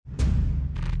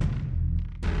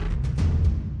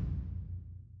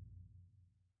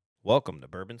Welcome to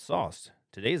Bourbon Sauce.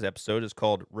 Today's episode is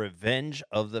called Revenge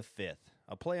of the Fifth,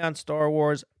 a play on Star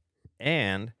Wars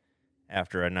and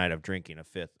after a night of drinking a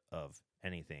fifth of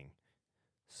anything,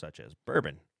 such as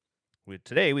bourbon.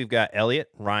 Today we've got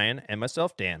Elliott, Ryan, and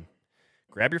myself, Dan.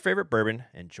 Grab your favorite bourbon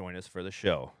and join us for the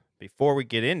show. Before we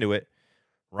get into it,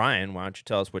 Ryan, why don't you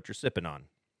tell us what you're sipping on?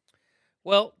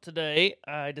 Well, today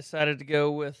I decided to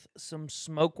go with some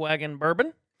Smoke Wagon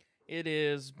bourbon. It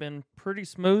has been pretty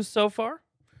smooth so far.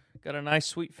 Got a nice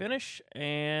sweet finish,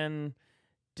 and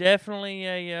definitely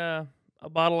a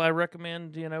bottle I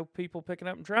recommend people picking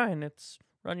up and trying. It's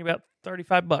run you about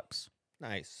 $35.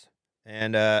 Nice.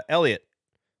 And Elliott,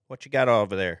 what you got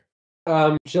over there?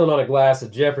 Chilling on a glass of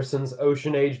Jefferson's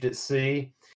Ocean Aged at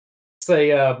Sea. It's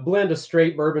a blend of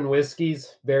straight bourbon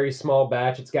whiskeys, very small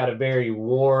batch. It's got a very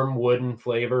warm wooden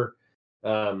flavor.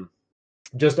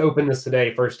 Just opened this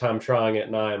today, first time trying it,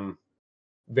 and I'm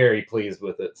very pleased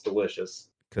with it. It's delicious.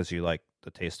 Because you like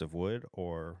the taste of wood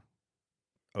or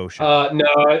ocean? No,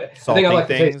 I think I like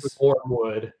the taste of warm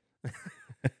wood.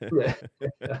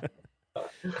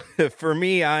 For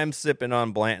me, I'm sipping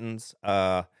on Blanton's.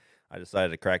 I decided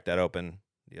to crack that open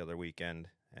the other weekend,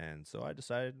 and so I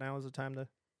decided now is the time to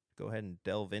go ahead and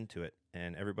delve into it.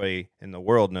 And everybody in the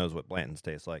world knows what Blanton's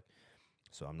tastes like,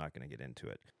 so I'm not going to get into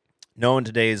it. Knowing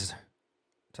today's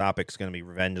topic is going to be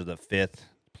Revenge of the Fifth,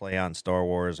 play on Star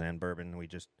Wars and bourbon. We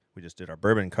just did our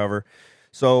bourbon cover.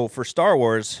 So for Star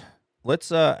Wars,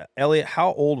 let's Elliott,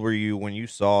 how old were you when you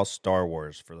saw Star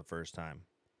Wars for the first time?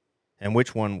 And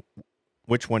which one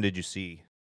did you see?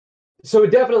 So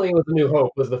it definitely was A New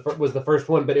Hope was the first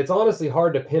one, but it's honestly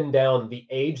hard to pin down the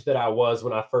age that I was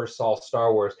when I first saw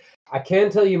Star Wars. I can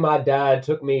tell you my dad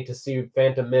took me to see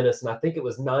Phantom Menace, and I think it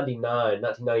was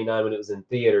 1999 when it was in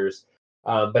theaters.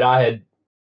 But I had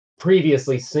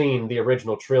previously seen the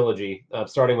original trilogy,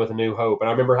 starting with A New Hope, and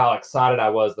I remember how excited I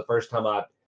was the first time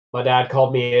my dad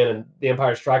called me in, and The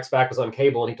Empire Strikes Back was on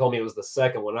cable, and he told me it was the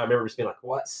second one. I remember just being like,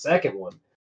 "What, second one?"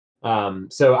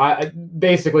 So I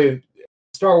basically,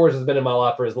 Star Wars has been in my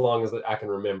life for as long as I can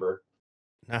remember.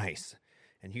 Nice.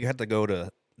 And you had to go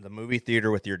to the movie theater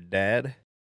with your dad?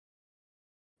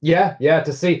 Yeah,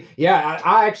 to see. Yeah,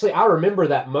 I remember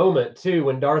that moment too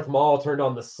when Darth Maul turned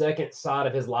on the second side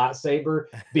of his lightsaber,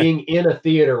 being in a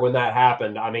theater when that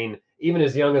happened. I mean, even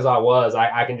as young as I was,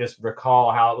 I can just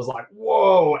recall how it was like,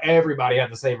 whoa, everybody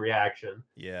had the same reaction.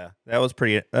 Yeah, that was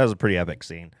a pretty epic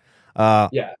scene.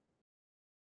 Yeah.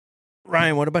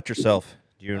 Ryan, what about yourself?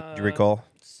 Do you recall?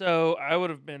 So I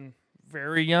would have been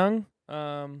very young,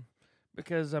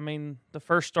 because the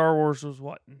first Star Wars was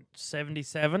what,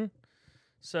 1977.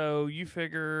 So you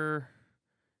figure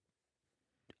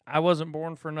I wasn't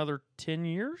born for another 10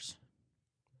 years.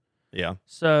 Yeah.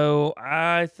 So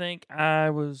I think I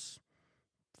was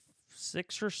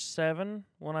 6 or 7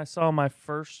 when I saw the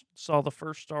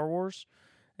first Star Wars.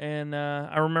 And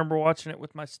I remember watching it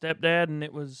with my stepdad, and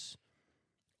it was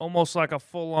almost like a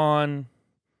full-on,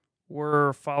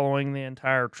 we're following the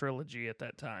entire trilogy at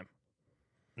that time.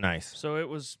 Nice. So it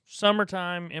was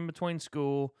summertime in between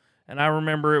school, and I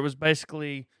remember it was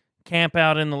basically camp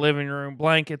out in the living room,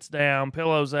 blankets down,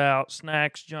 pillows out,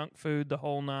 snacks, junk food, the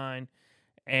whole nine.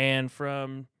 And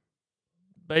from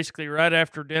basically right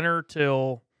after dinner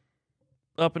till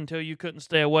up until you couldn't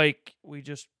stay awake, we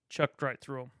just chucked right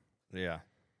through them. Yeah.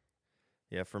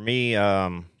 Yeah, for me,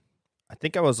 I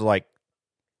think I was like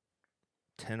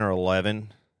 10 or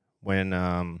 11 when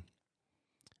I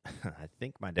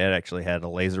think my dad actually had a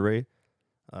laser ray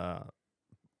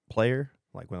player,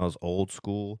 like one of those old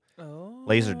school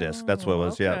laser disc. That's what it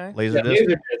was. Okay. Yeah, laser disc.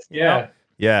 Yeah.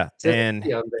 Yeah, and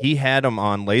he had them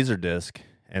on laser disc,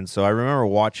 and so I remember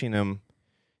watching him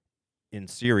in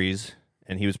series,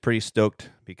 and he was pretty stoked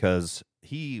because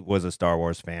he was a Star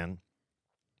Wars fan,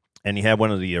 and he had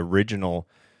one of the original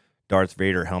Darth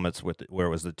Vader helmets where it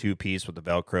was the two-piece with the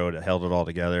Velcro that held it all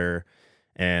together.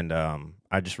 And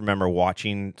I just remember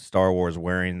watching Star Wars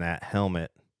wearing that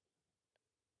helmet,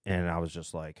 and I was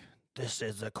just like, "This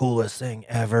is the coolest thing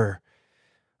ever."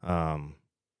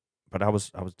 But I was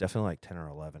definitely like 10 or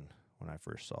 11 when I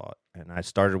first saw it, and I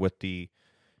started with the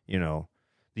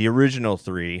original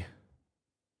 3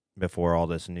 before all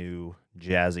this new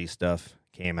jazzy stuff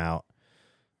came out.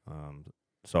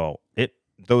 So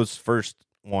those first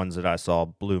ones that I saw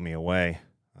blew me away.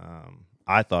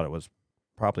 I thought it was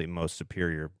probably the most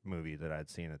superior movie that I'd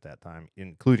seen at that time,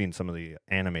 including some of the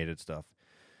animated stuff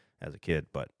as a kid.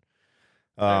 But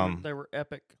they were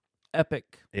epic.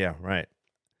 Yeah, right.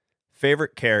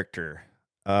 Favorite character.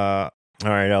 All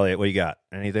right, Elliott, what you got?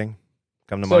 Anything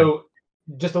come to mind?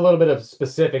 just a little bit of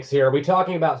specifics here. Are we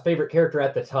talking about favorite character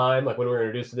at the time, like when we were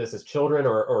introduced to this as children,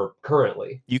 or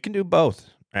currently? You can do both.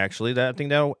 Actually, I think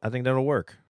that'll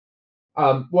work.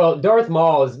 Well, Darth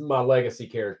Maul is my legacy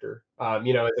character. As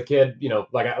a kid,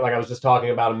 like I was just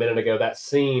talking about a minute ago, that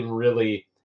scene really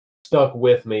stuck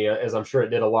with me, as I'm sure it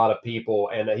did a lot of people.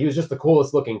 And he was just the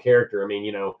coolest looking character. I mean,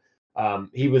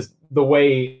 he was the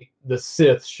way the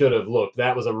Sith should have looked.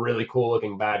 That was a really cool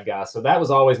looking bad guy. So that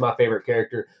was always my favorite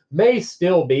character. May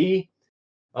still be.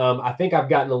 I think I've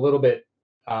gotten a little bit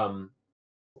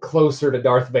closer to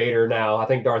Darth Vader now. I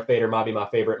think Darth Vader might be my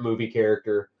favorite movie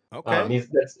character. Okay.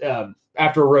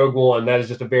 After Rogue One, that is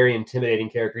just a very intimidating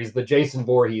character. He's the Jason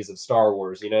Voorhees of Star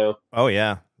Wars, Oh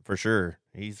yeah, for sure.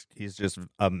 He's just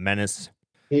a menace.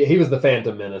 He was the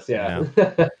Phantom Menace, yeah.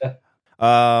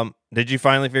 Did you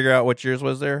finally figure out what yours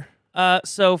was there?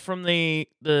 So from the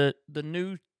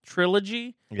new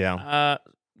trilogy, Yeah.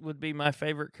 would be my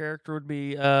favorite character would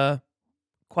be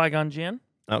Qui-Gon Jinn,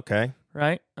 Okay.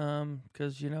 right?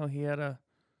 Because he had a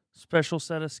special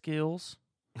set of skills,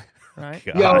 right?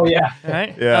 Oh yeah,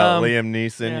 Right? Yeah, Liam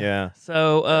Neeson. Yeah.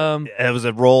 So It was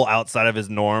a role outside of his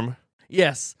norm.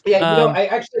 yes. yeah. I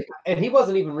actually, and he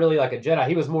wasn't even really like a Jedi.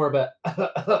 He was more of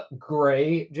a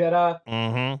gray Jedi.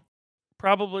 Mm-hmm.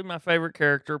 Probably my favorite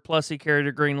character. Plus, he carried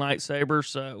a green lightsaber,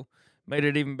 so made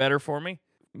it even better for me.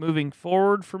 Moving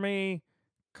forward for me,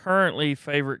 currently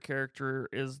favorite character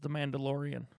is the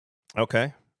Mandalorian.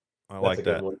 Okay. I That's like a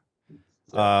good that.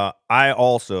 one. I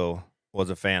also was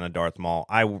a fan of Darth Maul.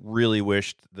 I really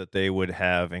wished that they would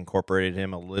have incorporated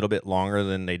him a little bit longer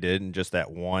than they did in just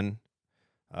that one,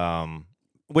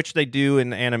 which they do in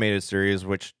the animated series,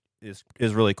 which is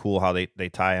really cool how they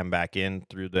tie him back in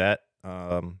through that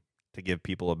to give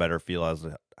people a better feel as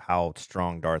to how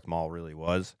strong Darth Maul really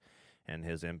was and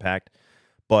his impact.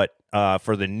 But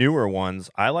for the newer ones,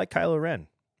 I like Kylo Ren.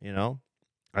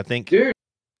 I think Dude,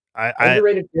 I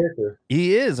underrated character.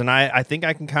 he is, and I think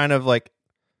I can kind of like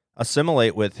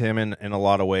assimilate with him in a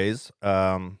lot of ways.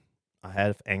 I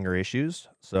have anger issues,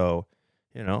 so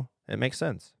it makes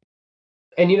sense.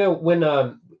 And when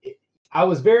I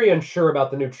was very unsure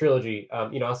about the new trilogy.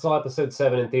 I saw episode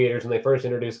 7 in theaters when they first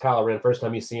introduced Kylo Ren. First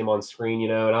time you see him on screen,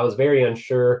 and I was very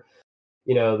unsure.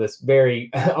 This very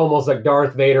almost like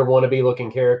Darth Vader wannabe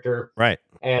looking character, Right.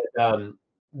 and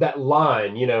that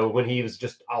line, when he was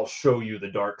just, "I'll show you the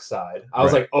dark side." I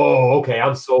was Right. like, "Oh, okay,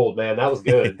 I'm sold, man. That was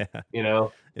good."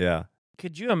 Yeah.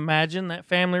 Could you imagine that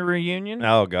family reunion?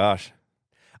 Oh gosh,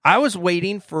 I was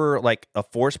waiting for like a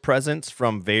Force presence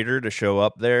from Vader to show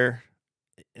up there,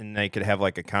 and they could have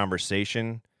like a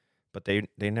conversation, but they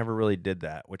never really did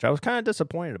that, which I was kind of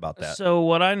disappointed about that. So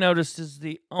what I noticed is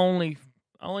the only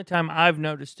time I've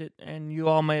noticed it, and you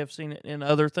all may have seen it in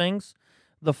other things,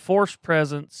 the Force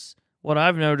presence. What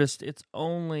I've noticed, it's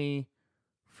only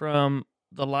from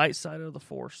the light side of the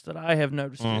Force that I have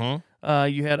noticed it.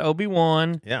 You had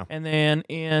Obi-Wan, Yeah. and then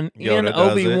in Yoda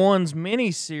does it. Obi-Wan's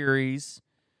miniseries,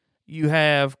 you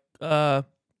have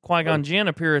Qui-Gon Jinn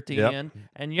appear at the Yep. end,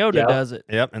 and Yoda does it.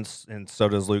 Yep, and so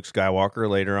does Luke Skywalker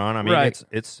later on. I mean, Right.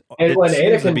 it's And it when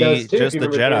seems to Anakin be does too, just if the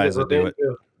you remember Jedi's that do it.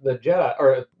 Revenge of the Jedi,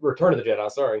 or Return of the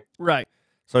Jedi. Sorry. Right.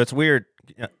 So it's weird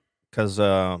because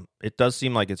it does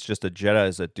seem like it's just the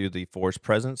Jedi's that do the Force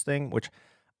presence thing, which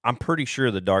I'm pretty sure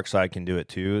the dark side can do it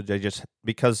too. They just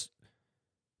because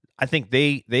I think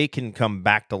they can come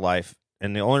back to life,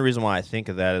 and the only reason why I think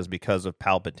of that is because of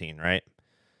Palpatine, right?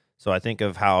 So I think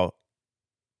of how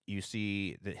you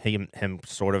see him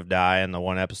sort of die in the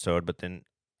one episode, but then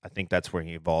I think that's where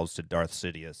he evolves to Darth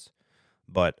Sidious.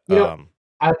 But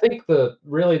I think the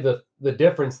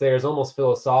difference there is almost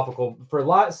philosophical. For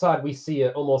light side, we see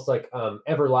it almost like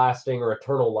everlasting or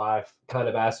eternal life kind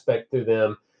of aspect through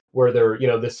them, where they're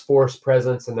this Force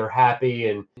presence and they're happy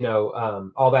and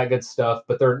all that good stuff.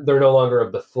 But they're no longer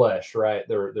of the flesh, right?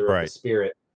 They're of Right. the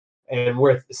spirit. And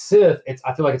with Sith,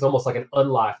 I feel like it's almost like an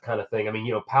unlife kind of thing. I mean,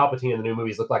 Palpatine in the new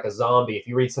movies looked like a zombie. If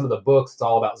you read some of the books, it's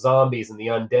all about zombies and the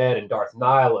undead and Darth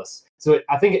Nihilus. So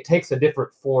I think it takes a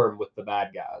different form with the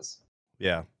bad guys.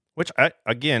 Yeah, which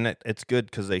it's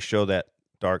good because they show that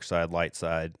dark side, light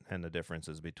side, and the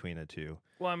differences between the two.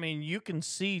 Well, I mean, you can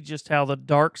see just how the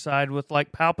dark side with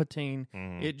like Palpatine,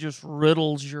 it just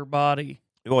riddles your body.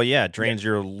 Well, yeah, it drains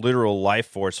your literal life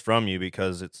force from you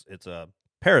because it's a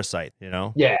parasite,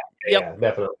 Yeah,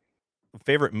 definitely.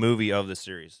 Favorite movie of the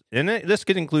series, and this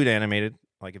could include animated.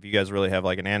 Like if you guys really have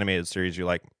like an animated series you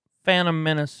like. Phantom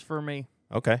Menace for me.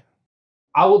 Okay.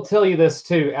 I will tell you this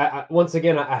too. Once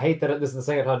again, I hate that this is the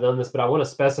second time I've done this, but I want to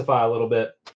specify a little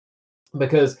bit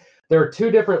because there are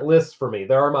two different lists for me.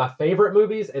 There are my favorite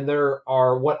movies, and there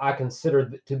are what I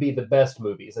consider to be the best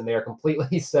movies, and they are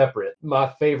completely separate. My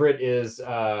favorite is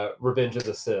Revenge of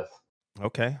the Sith.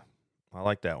 Okay. I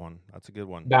like that one. That's a good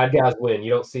one. Bad guys win.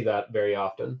 You don't see that very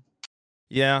often.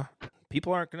 Yeah.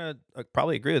 People aren't going to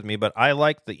probably agree with me, but I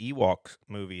like the Ewok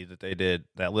movie that they did,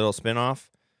 that little spinoff.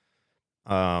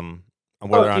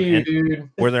 Where Fuck you, dude.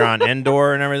 where they're on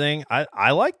Endor and everything.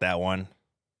 I like that one.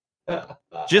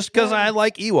 Just because I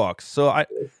like Ewoks. So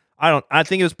I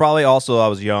think it was probably also I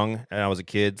was young and I was a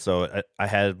kid, so I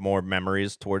had more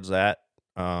memories towards that.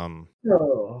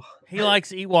 He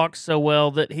likes Ewoks so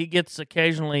well that he gets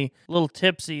occasionally a little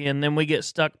tipsy, and then we get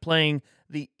stuck playing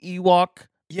the Ewok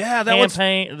Yeah, that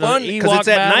campaign. was fun because it's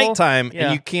at nighttime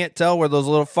and you can't tell where those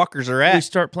little fuckers are at. We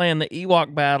start playing the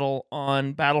Ewok battle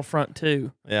on Battlefront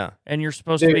 2. Yeah. And you're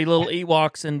supposed to be little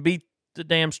Ewoks and beat the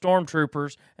damn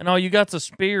stormtroopers, and all you got's a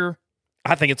spear.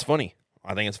 I think it's funny.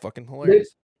 I think it's fucking hilarious.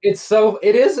 It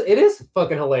is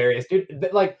fucking hilarious, dude.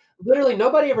 Like, literally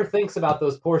nobody ever thinks about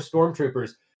those poor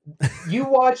stormtroopers. You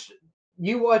watched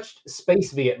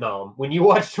Space Vietnam when you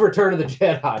watched Return of the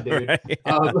Jedi, dude. Right,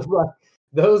 yeah.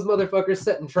 Those motherfuckers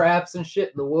setting traps and shit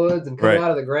in the woods and coming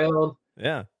out of the ground.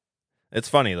 Yeah. It's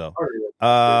funny though.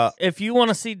 If you want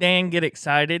to see Dan get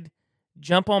excited,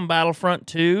 jump on Battlefront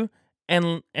 2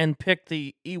 and pick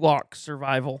the Ewok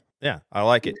survival. Yeah, I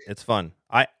like it. It's fun.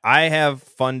 I have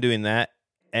fun doing that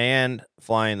and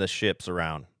flying the ships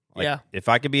around. If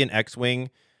I could be an X-Wing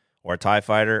or a TIE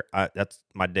fighter, that's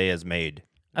my day is made.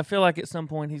 I feel like at some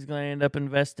point he's going to end up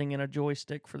investing in a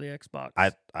joystick for the Xbox.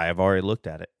 I have already looked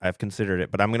at it. I've considered it,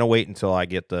 but I'm going to wait until I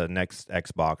get the next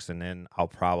Xbox, and then I'll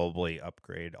probably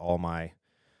upgrade all my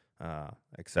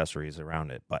accessories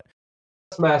around it. But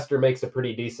Master makes a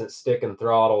pretty decent stick and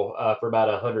throttle for about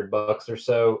 $100 or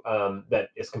so that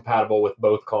is compatible with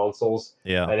both consoles.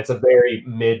 Yeah, and it's a very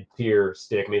mid-tier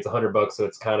stick. I mean, it's $100, so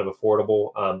it's kind of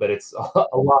affordable, but it's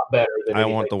a lot better than. I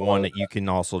want the one that you can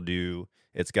also do.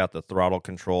 It's got the throttle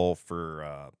control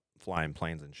for flying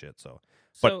planes and shit.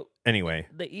 So anyway,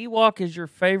 the Ewok is your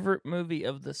favorite movie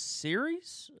of the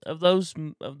series of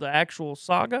the actual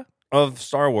saga of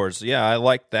Star Wars. Yeah, I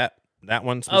like that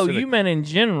one specific. Oh, you meant in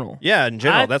general? Yeah, in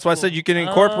general. That's why I said you can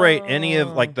incorporate any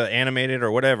of like the animated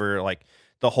or whatever, like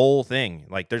the whole thing.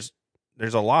 Like there's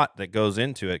a lot that goes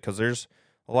into it because there's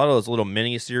a lot of those little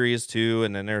mini series too,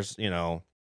 and then there's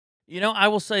I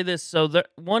will say this. So the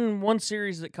one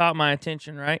series that caught my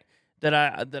attention, right, that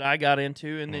I got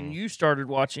into, and then you started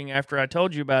watching after I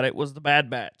told you about it, was the Bad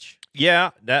Batch.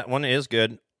 Yeah, that one is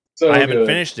good. So I haven't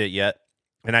finished it yet,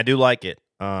 and I do like it.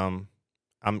 I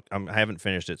haven't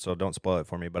finished it, so don't spoil it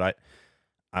for me. But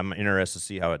I'm interested to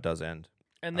see how it does end.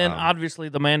 And then obviously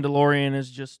the Mandalorian is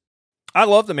just. I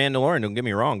love the Mandalorian. Don't get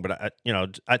me wrong, but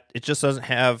it just doesn't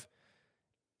have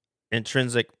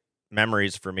intrinsic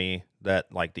memories for me that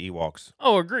like the Ewoks.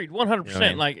 Oh, agreed, 100%. You know what I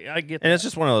mean? Like I get, and it's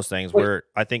just one of those things where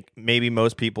I think maybe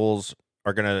most people's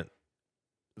they're gonna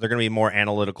be more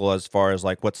analytical as far as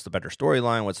like what's the better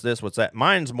storyline, what's this, what's that.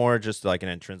 Mine's more just like an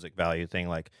intrinsic value thing.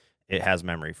 Like it has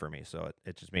memory for me, so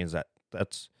it just means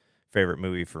that's favorite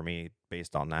movie for me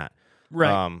based on that.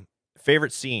 Right.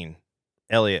 Favorite scene,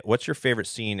 Elliott. What's your favorite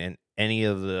scene in any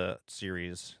of the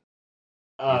series?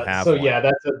 Yeah,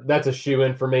 that's a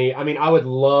shoe-in for me. I mean, I would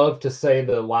love to say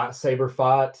the lightsaber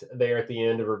fight there at the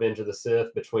end of Revenge of the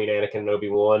Sith between Anakin and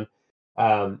Obi-Wan,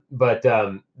 but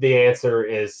the answer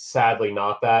is sadly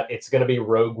not that. It's going to be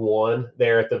Rogue One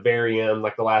there at the very end,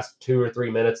 like the last 2 or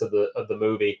 3 minutes of the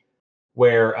movie,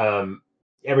 where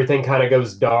everything kind of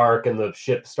goes dark and the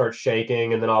ship starts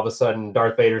shaking, and then all of a sudden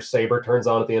Darth Vader's saber turns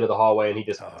on at the end of the hallway, and he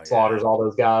just slaughters all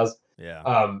those guys.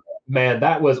 Yeah. Man,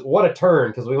 that was what a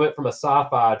turn, because we went from a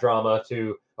sci-fi drama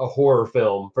to a horror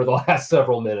film for the last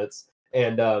several minutes,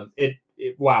 and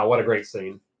wow, what a great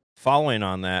scene. Following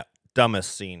on that,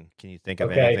 dumbest scene. Can you think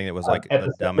of anything that was like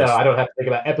the dumbest? No, I don't have to think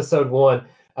about Episode 1.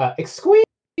 Exquisite.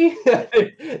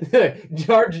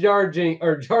 Jar Jar Binks.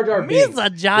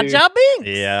 Mr. Jar Jar Binks.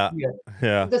 Yeah.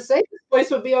 The safest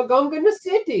place would be Ogongana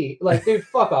City. Like, dude,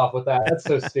 fuck off with that. That's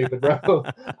so stupid, bro.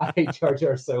 I hate Jar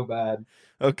Jar so bad.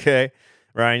 Okay.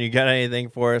 Ryan, you got anything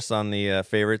for us on the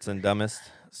favorites and dumbest?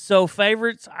 So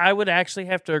favorites, I would actually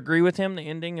have to agree with him. The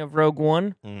ending of Rogue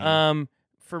One. Mm-hmm.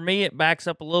 For me, it backs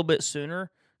up a little bit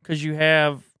sooner because you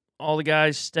have all the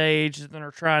guys staged and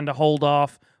are trying to hold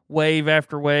off wave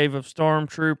after wave of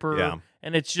Stormtrooper. Yeah.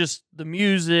 And it's just the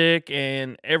music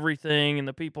and everything and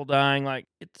the people dying. Like,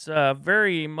 it's a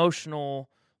very emotional,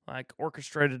 like,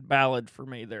 orchestrated ballad for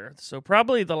me there. So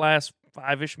probably the last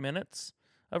 5-ish minutes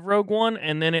of Rogue One,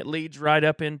 and then it leads right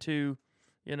up into,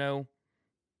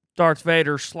 Darth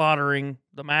Vader slaughtering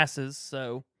the masses.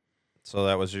 So So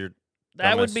that was your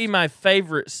That would be dumbest. my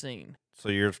favorite scene. So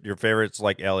your favorite's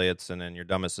like Elliott's, and then your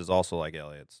dumbest is also like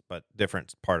Elliott's, but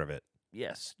different part of it.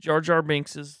 Yes, Jar Jar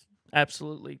Binks is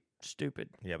absolutely stupid.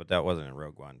 Yeah, but that wasn't in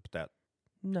Rogue One. But that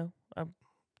No,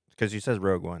 because you said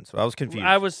Rogue One, so I was confused.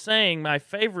 I was saying my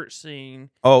favorite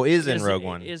scene is in Rogue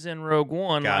One. Is in Rogue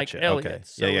One, Gotcha, like okay.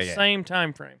 Elliott's. Yeah, So yeah, yeah. same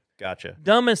time frame. Gotcha.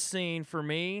 Dumbest scene for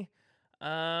me.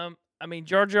 I mean,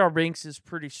 Jar Jar Binks is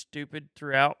pretty stupid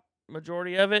throughout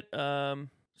majority of it.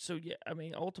 So yeah, I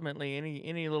mean, ultimately,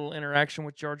 any little interaction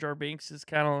with Jar Jar Binks is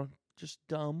kind of just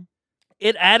dumb.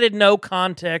 It added no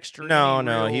context or No,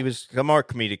 any he real- was more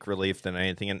comedic relief than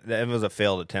anything, and it was a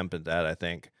failed attempt at that, I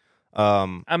think.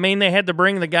 I mean, they had to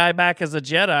bring the guy back as a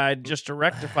Jedi just to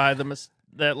rectify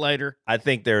that later. I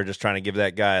think they were just trying to give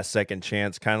that guy a second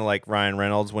chance, kind of like Ryan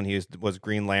Reynolds when he was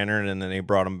Green Lantern, and then they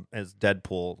brought him as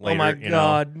Deadpool later. Oh my you know?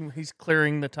 God, he's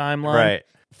clearing the timeline. Right.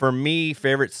 For me,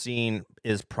 favorite scene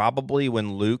is probably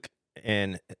when Luke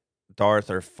and Darth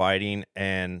are fighting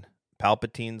and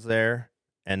Palpatine's there,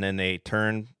 and then they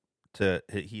turn to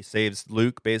he saves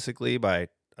Luke basically by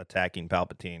attacking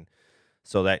Palpatine.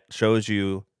 So that shows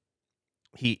you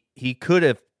he could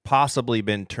have possibly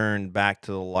been turned back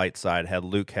to the light side had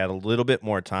Luke had a little bit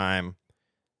more time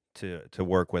to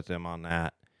work with him on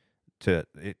that.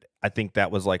 I think that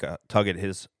was like a tug at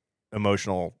his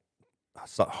emotional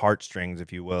heartstrings,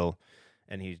 if you will,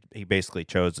 and he basically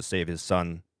chose to save his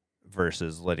son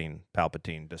versus letting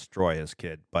Palpatine destroy his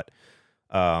kid. But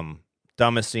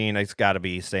dumbest scene, it's got to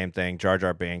be same thing, Jar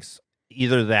Jar Binks.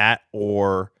 Either that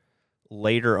or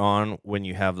later on when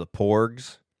you have the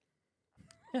Porgs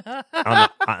on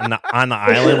the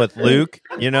island with Luke,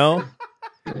 you know,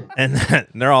 and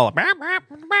they're all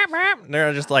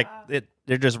they're just like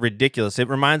they're just ridiculous. It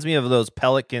reminds me of those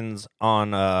pelicans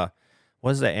on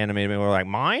what is that animated movie? We're like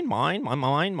mine.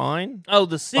 Oh,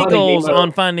 the seagulls Nemo.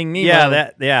 on Finding Nemo.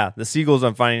 Yeah, the seagulls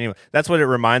on Finding Nemo. That's what it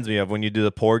reminds me of when you do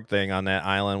the Porg thing on that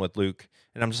island with Luke.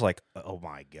 And I'm just like, oh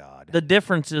my God. The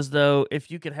difference is, though, if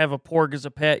you could have a porg as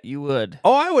a pet, you would.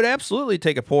 Oh, I would absolutely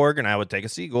take a Porg and I would take a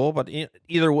seagull, but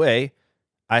either way,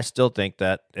 I still think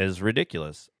that is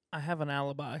ridiculous. I have an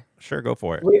alibi. Sure, go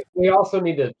for it. We also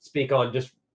need to speak on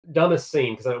just dumbest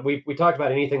scene because we talked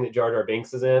about anything that Jar Jar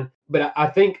Binks is in, but I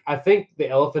think the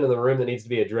elephant in the room that needs to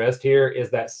be addressed here is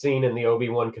that scene in the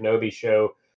Obi-Wan Kenobi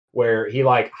show where he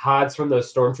like hides from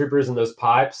those stormtroopers in those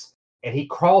pipes and he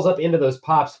crawls up into those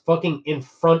pipes fucking in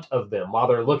front of them while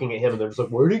they're looking at him and they're just like,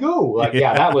 where'd he go? Like,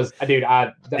 yeah, that was, dude,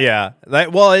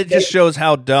 it just shows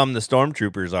how dumb the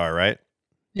stormtroopers are, right?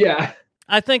 Yeah.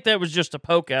 I think that was just a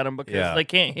poke at them because they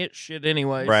can't hit shit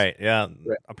anyways. Right, yeah.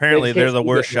 Right. Apparently, they're the They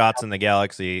worst can't- shots in the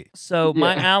galaxy. So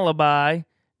my alibi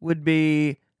would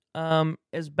be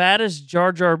as bad as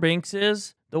Jar Jar Binks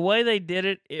is, the way they did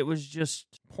it, it was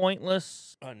just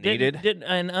pointless. Unneeded.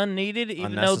 And unneeded,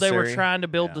 even though they were Unnecessary. trying to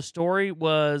build Yeah. the story,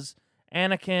 was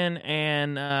Anakin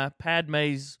and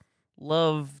Padme's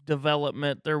love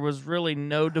development. There was really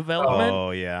no development.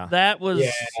 Oh, yeah. That was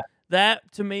Yeah.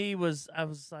 that to me was I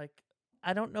was like,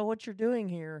 I don't know what you're doing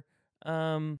here.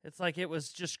 It's like it was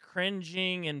just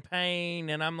cringing and pain,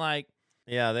 and I'm like,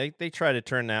 Yeah, they try to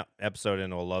turn that episode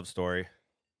into a love story.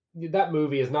 That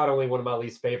movie is not only one of my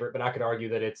least favorite, but I could argue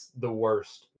that it's the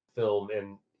worst film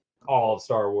in all of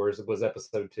Star Wars. It was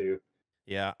Episode 2.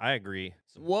 Yeah, I agree.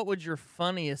 what would your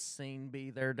funniest scene be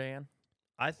there, Dan?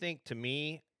 I think to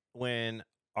me, when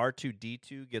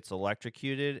R2D2 gets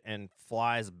electrocuted and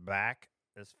flies back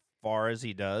as far as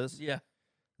he does, Yeah.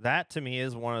 that to me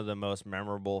is one of the most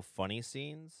memorable, funny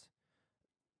scenes.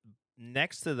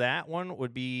 Next to that one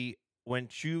would be when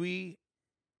Chewie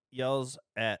yells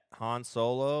at Han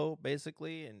Solo,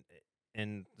 basically,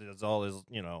 and does all his,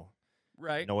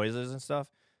 Right. noises and stuff.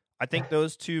 I think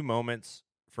those two moments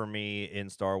for me in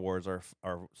Star Wars are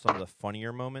some of the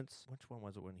funnier moments. Which one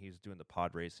was it when he was doing the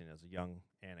pod racing as a young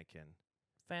Anakin?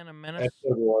 Phantom Menace.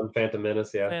 Episode 1, Phantom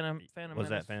Menace, yeah. Phantom Was Menace.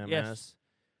 that Phantom Yes. Menace?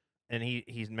 And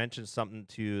he's mentioned something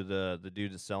to the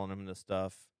dude that's selling him the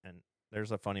stuff, and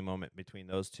there's a funny moment between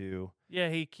those two. Yeah,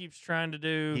 he keeps trying to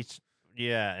do.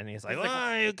 And he's like, He's like,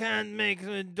 "Oh, you can't make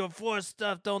the Force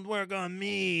stuff don't work on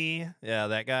me." Yeah,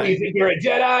 that You guy. think you're a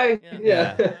Jedi?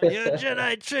 Yeah. Your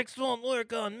Jedi tricks won't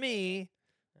work on me.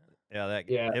 Yeah,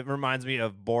 it reminds me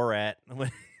of Borat.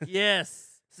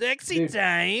 Yes. Sexy Dude.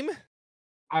 time.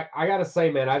 I gotta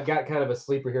say, man, I've got kind of a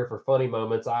sleeper here for funny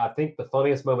moments. I think the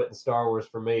funniest moment in Star Wars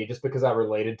for me, just because I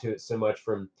related to it so much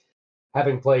from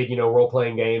having played,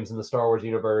 role-playing games in the Star Wars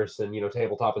universe and,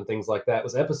 tabletop and things like that,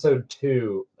 was Episode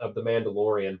 2 of The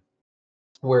Mandalorian,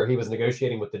 where he was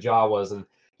negotiating with the Jawas and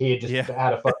he had just Yeah.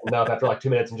 had a fucking enough after like 2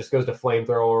 minutes and just goes to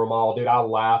flamethrower them all. Dude, I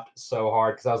laughed so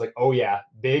hard because I was like, oh yeah,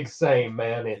 big same,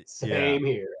 man. It's Yeah. same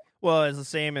here. Well, it's the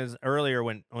same as earlier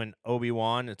when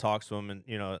Obi-Wan talks to him, and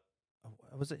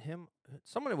was it him?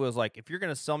 Someone was like, "If you're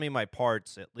gonna sell me my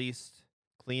parts, at least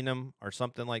clean them or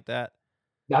something like that."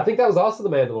 I think that was also the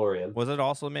Mandalorian. Was it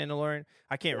also the Mandalorian?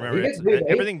 I can't Yeah, remember. dude,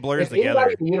 Everything blurs if anybody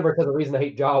together. in the universe has a reason to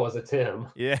hate Jawas, it's him.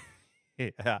 Yeah,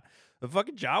 yeah. The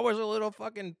fucking Jawas are little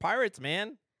fucking pirates,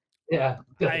 man. Yeah.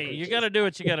 Hey, you got to do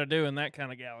what you got to do in that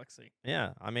kind of galaxy.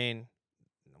 Yeah, I mean,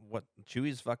 what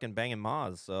Chewie's fucking banging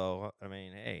Maz, so I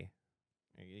mean, hey,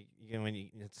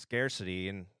 it's scarcity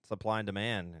and supply and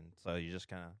demand, and so you just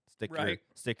kind of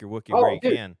stick your Wookiee where you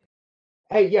dude. can.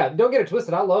 Hey, yeah, don't get it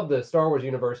twisted. I love the Star Wars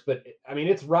universe, but I mean,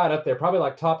 it's right up there, probably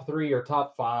like top 3 or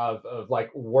top 5 of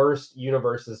like worst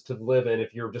universes to live in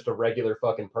if you're just a regular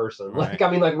fucking person. Right. Like,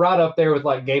 I mean, like right up there with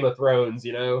like Game of Thrones,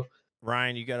 you know?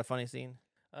 Ryan, you got a funny scene?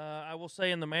 I will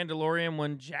say in The Mandalorian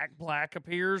when Jack Black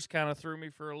appears, kind of threw me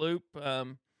for a loop.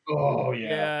 Oh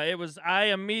Yeah, it was. I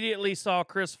immediately saw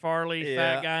Chris Farley,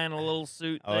 Yeah. fat guy in a little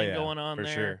suit thing going on for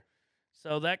there. sure.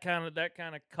 So that kind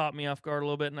of caught me off guard a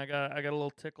little bit, and I got a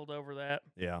little tickled over that.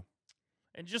 Yeah.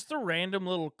 And just the random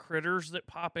little critters that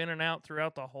pop in and out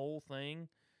throughout the whole thing,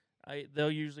 they'll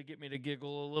usually get me to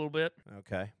giggle a little bit.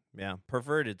 Okay. Yeah.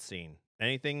 Perverted scene.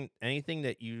 Anything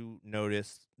that you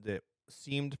noticed that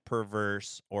seemed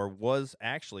perverse or was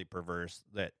actually perverse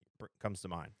that comes to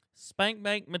mind? Spank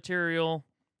bank material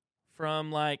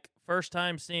from like first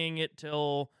time seeing it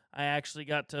till I actually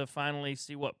got to finally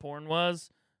see what porn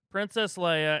was. Princess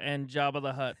Leia and Jabba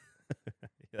the Hutt.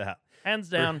 Yeah. Hands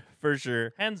down. For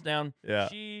sure. Hands down. Yeah.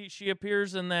 She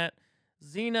appears in that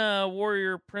Xena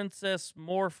warrior princess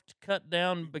morphed cut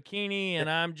down bikini, and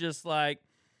I'm just like,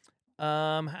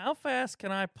 how fast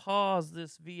can I pause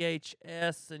this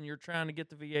VHS? And you're trying to get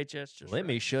the VHS just Let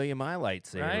me show you my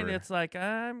lightsaber. right. It's like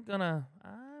I'm gonna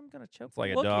choke. It's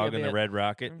like a Wookiee dog a in the bit. Red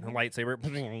Rocket, Mhm. a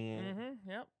lightsaber.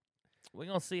 Yep. We're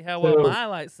gonna see how well So- my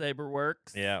lightsaber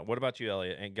works. Yeah. What about you,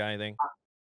 Elliot? Ain't got anything?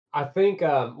 I think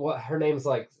what her name's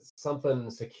like something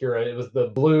Sakura. It was the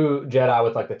blue Jedi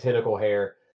with like the tentacle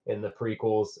hair in the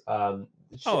prequels.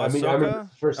 Oh, I mean, I remember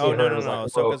Ahsoka? first Oh, seeing no, her. no, It was no.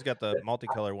 like, Ahsoka's got the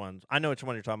multicolor ones. I know which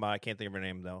one you're talking about. I can't think of her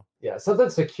name, though. yeah, something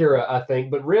Sakura, I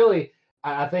think. But really,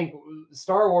 I think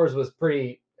Star Wars was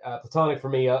pretty platonic for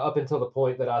me up until the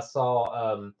point that I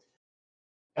saw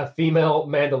a female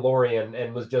Mandalorian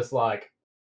and was just like,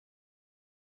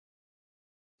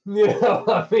 you know,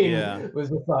 I mean, Yeah. it was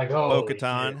just like, oh,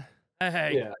 Bo-Katan.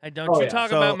 Hey, Yeah. hey, don't Oh, you yeah. talk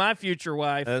So- about my future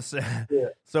wife.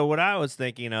 So what I was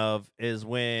thinking of is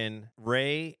when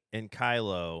Rey and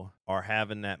Kylo are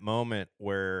having that moment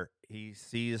where he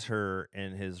sees her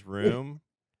in his room.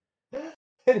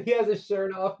 And he has his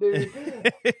shirt off, dude.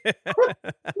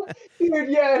 Dude,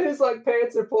 yeah, and his like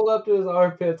pants are pulled up to his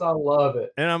armpits. I love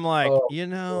it. And I'm like,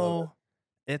 Oh,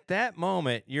 at that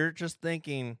moment, you're just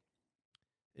thinking,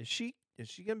 is she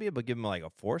gonna be able to give him like a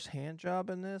force hand job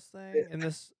in this thing? In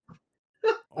this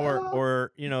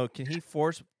or can he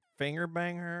force finger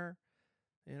bang her?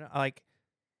 Like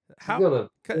He's how gonna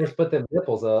force put them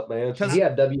nipples up, man. 'Cause- He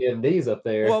had WMDs up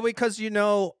there. well, because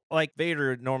like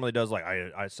Vader normally does like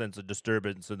I sense a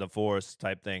disturbance in the force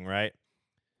type thing, right?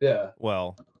 Yeah.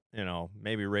 Well,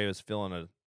 maybe Rey was feeling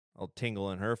a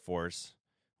tingle in her force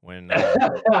when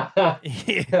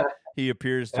he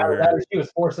appears to her. That she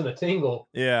was forcing a tingle.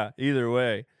 Yeah, either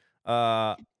way.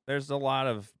 There's a lot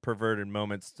of perverted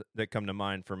moments that come to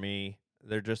mind for me.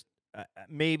 They're just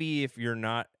maybe if you're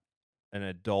not an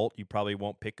adult, you probably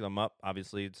won't pick them up.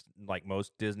 Obviously, it's like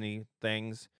most Disney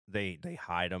things, they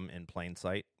hide them in plain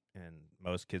sight, and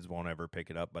most kids won't ever pick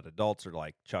it up. But adults are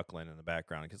like chuckling in the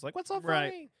background because like, what's so funny?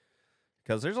 Right.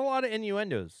 Because there's a lot of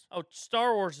innuendos. Oh,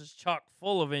 Star Wars is chock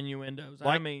full of innuendos. I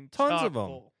Like, mean, tons chock of 'em.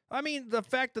 full. I mean, the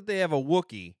fact that they have a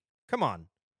Wookiee. Come on,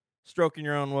 stroking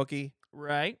your own Wookiee.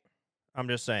 Right. I'm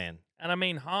just saying. And I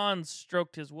mean, Hans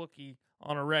stroked his Wookiee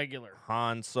on a regular.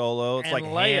 Han Solo. It's and like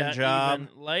Leia hand job.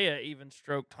 Leia even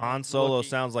stroked Han Han's Solo Wookiee.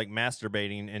 sounds like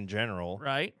masturbating in general,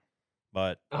 right.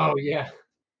 but Oh yeah.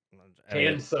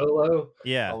 Han Solo. I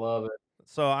yeah. love it.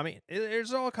 So I mean,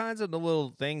 there's all kinds of the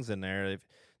little things in there.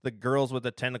 The girls with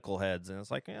the tentacle heads, and it's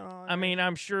like I mean,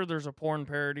 I'm sure there's a porn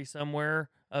parody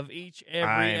somewhere of every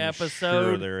I'm episode,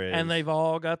 sure there is. and they've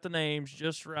all got the names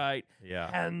just right. yeah.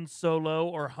 Han Solo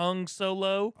or Hung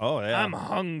Solo. Oh yeah. I'm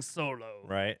Hung Solo.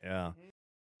 right. Yeah.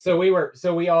 So we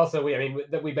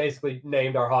basically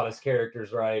named our hottest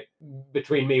characters, right?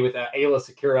 Between me with Ayla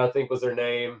Secura, I think was her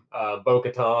name,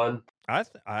 Bo-Katan.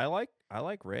 I like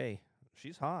Rey.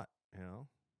 She's hot.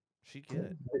 She'd get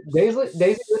it.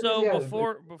 Daisy. So yeah,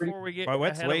 before we get Oh,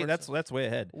 ahead of that's ourselves, way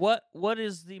ahead. what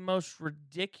is the most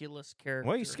ridiculous character?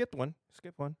 Well, you skipped one.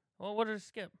 Skip one. Well, what did I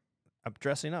skip? I'm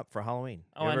dressing up for Halloween.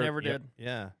 Oh, I never did.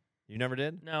 Yeah. You never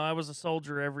did? No, I was a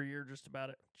soldier every year, just about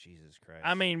it. Jesus Christ.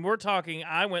 I mean, we're talking.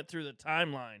 I went through the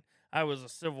timeline. I was a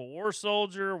Civil War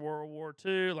soldier, World War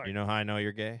II. Like, you know how I know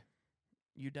you're gay?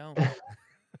 You don't.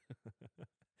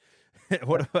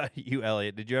 What about you,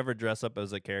 Elliot? Did you ever dress up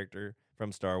as a character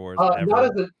from Star Wars?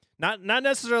 Not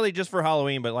necessarily just for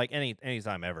Halloween, but like any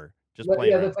time ever. Just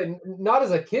playing. Yeah, that's like, not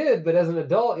as a kid, but as an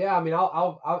adult. Yeah, I mean,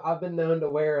 I've been known to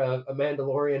wear a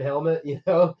Mandalorian helmet. You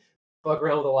know, fuck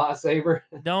around with a lightsaber.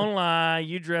 Don't lie.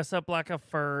 You dress up like a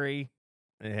furry.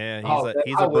 Yeah,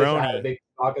 he's a brony. I had a big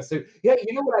Chewbacca suit. Yeah,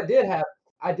 you know what I did have?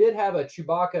 I did have a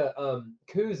Chewbacca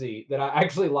koozie that I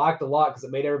actually liked a lot because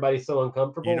it made everybody so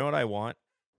uncomfortable. You know what I want?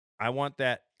 I want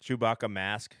that Chewbacca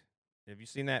mask. Have you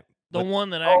seen that? The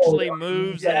one that actually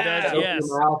moves and does. Yes,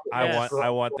 I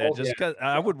want that just because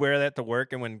I would wear that to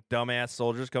work, and when dumbass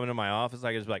soldiers come into my office,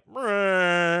 I could just be like,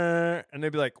 and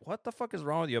they'd be like, "What the fuck is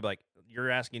wrong with you?" I'd be like, "You're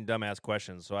asking dumbass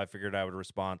questions," so I figured I would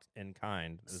respond in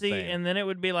kind. See, and then it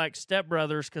would be like Step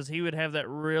Brothers because he would have that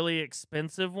really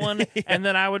expensive one, and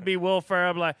then I would be Will Ferrell.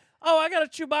 I'd be like, "Oh, I got a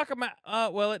Chewbacca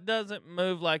mask." Well, it doesn't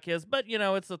move like his, but you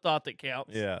know, it's the thought that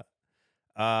counts. Yeah.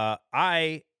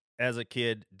 I, as a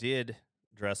kid, did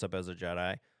dress up as a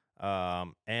Jedi.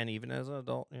 And even as an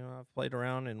adult, you know, I've played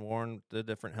around and worn the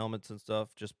different helmets and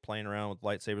stuff, just playing around with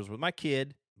lightsabers with my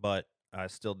kid, but I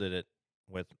still did it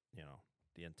with, you know,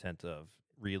 the intent of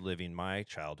reliving my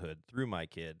childhood through my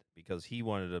kid because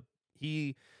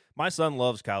my son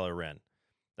loves Kylo Ren.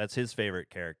 That's his favorite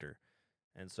character.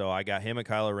 And so I got him a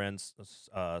Kylo Ren's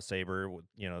saber with,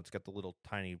 you know, it's got the little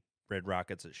tiny red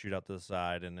rockets that shoot out to the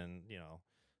side and then, you know,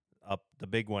 up the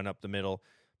big one up the middle.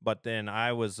 But then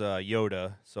I was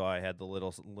Yoda, so I had the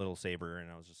little saber,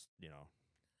 and I was just, you know,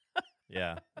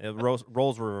 yeah.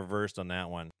 Roles were reversed on that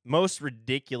one. Most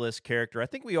ridiculous character. I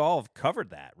think we all have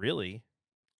covered that, really.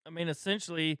 I mean,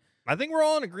 essentially, I think we're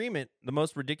all in agreement. The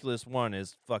most ridiculous one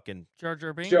is fucking Jar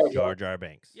Jar Binks. Jar Jar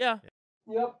Binks. Yeah.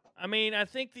 Yep. I mean, I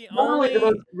think Not only the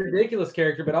most ridiculous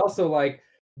character, but also like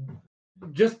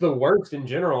just the worst in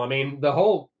general. I mean, the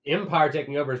whole Empire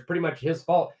taking over is pretty much his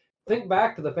fault. Think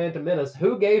back to the Phantom Menace.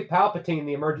 Who gave Palpatine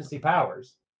the emergency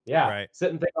powers? Yeah, right. Sit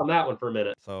and think on that one for a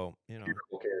minute. So, you know,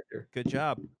 character. Good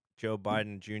job, Joe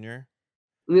Biden Jr.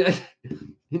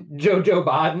 Joe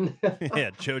Biden. Yeah,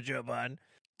 Joe Biden.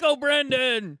 Go,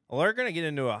 Brendan. Well, we're gonna get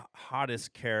into a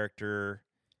hottest character,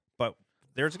 but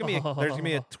there's gonna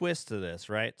be a twist to this,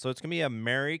 right? So it's gonna be a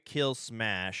marry, kill,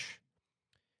 smash,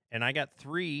 and I got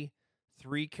three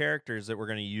characters that we're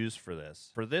gonna use for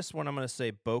this. For this one, I'm gonna say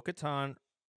Bo-Katan,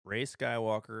 Rey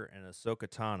Skywalker, and Ahsoka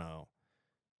Tano.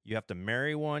 You have to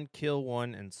marry one, kill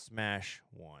one, and smash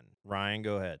one. Ryan,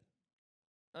 go ahead.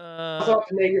 Also have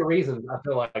to name your reasons. I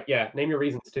feel like, yeah, name your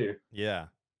reasons too. Yeah,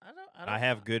 I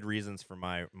have good reasons for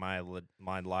my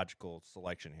logical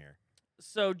selection here.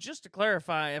 So just to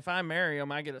clarify, if I marry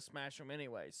them, I get to smash them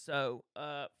anyway. So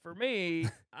for me,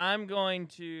 I'm going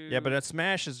to. Yeah, but a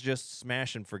smash is just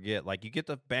smash and forget. Like you get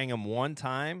to bang them one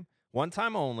time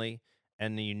only.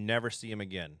 And then you never see him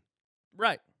again.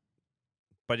 Right.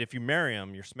 But if you marry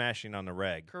him, you're smashing on the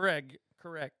reg. Correct.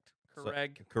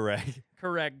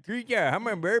 Yeah, how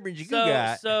many bourbons you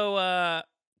got? So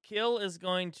kill is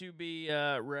going to be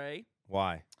Rey.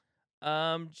 Why?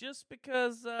 Just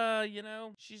because you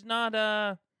know, she's not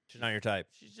your type.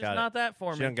 She's just not that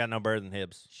for me. She don't got no bird and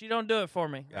hips. She don't do it for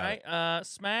me, Got right?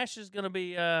 Smash is gonna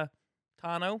be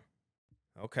Tano.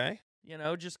 Okay. You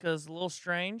know, just because a little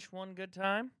strange, one good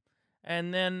time.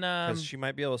 And then because she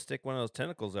might be able to stick one of those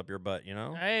tentacles up your butt, you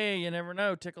know. Hey, you never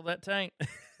know. Tickle that taint,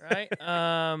 right?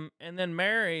 And then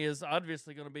Mary is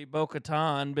obviously going to be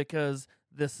Bo-Katan because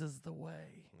this is the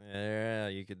way. Yeah,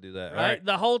 you could do that, right?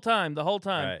 The whole time.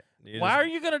 Right. Why are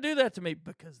you going to do that to me?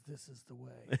 Because this is the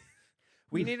way.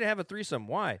 We need to have a threesome.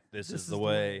 Why? This is the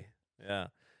way. Yeah.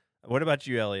 What about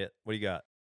you, Elliot? What do you got?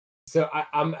 So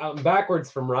I'm backwards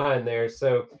from Ryan there.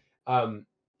 So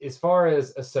as far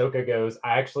as Ahsoka goes,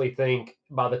 I actually think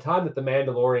by the time that The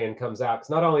Mandalorian comes out,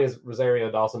 because not only is Rosario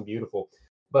Dawson beautiful,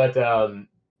 but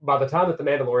by the time that The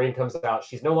Mandalorian comes out,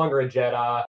 she's no longer a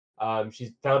Jedi.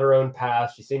 She's found her own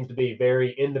path. She seems to be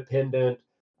very independent,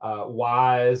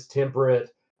 wise,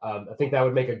 temperate. I think that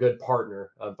would make a good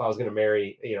partner if I was going to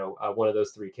marry, you know, one of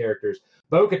those three characters.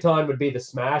 Bo-Katan would be the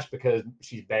smash because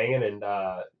she's banging and,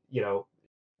 you know,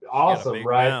 awesome,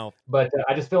 right? Mouth. But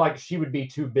I just feel like she would be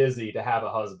too busy to have a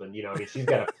husband. You know, I mean, she's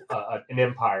got an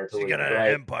empire to lead. She's got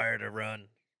an empire to run.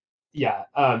 Yeah,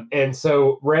 and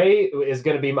so Ray is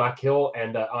going to be my kill,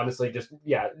 and honestly, just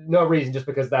no reason, just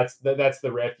because that's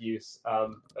the refuse.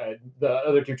 The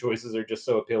other two choices are just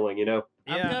so appealing, you know.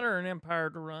 I've Yeah. got her an Empire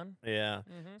to run. Yeah.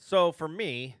 Mm-hmm. So for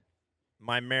me,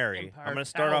 my Mary, Empire I'm going to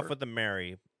start off Tower. with the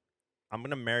Mary. I'm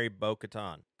going to marry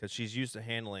Bo-Katan because she's used to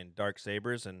handling dark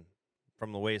sabers, and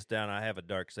from the waist down, I have a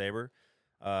dark saber.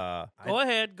 Go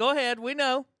ahead. We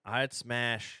know. I'd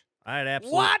smash. I'd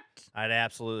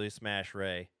absolutely smash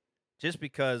Ray, just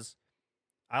because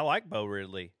I like Bo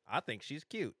Ridley. I think she's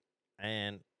cute,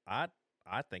 and I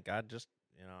think I'd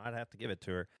have to give it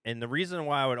to her. And the reason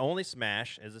why I would only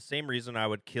smash is the same reason I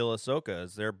would kill Ahsoka,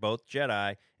 is they're both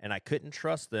Jedi, and I couldn't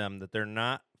trust them that they're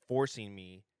not forcing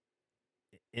me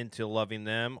into loving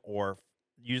them or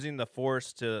using the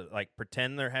Force to like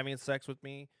pretend they're having sex with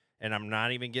me, and I'm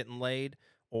not even getting laid.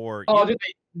 Or did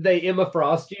they Emma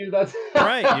Frost you? That's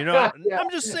right. Yeah, I'm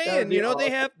just that'd saying. be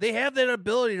They have that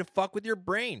ability to fuck with your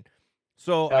brain.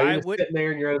 So You're I just would. sitting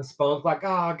there in your own spunk, like,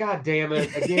 oh, god damn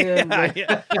it, again.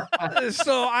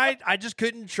 So I just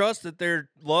couldn't trust that their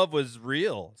love was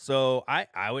real. So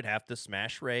I would have to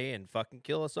smash Ray and fucking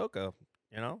kill Ahsoka.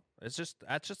 That's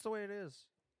just the way it is.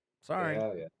 Sorry.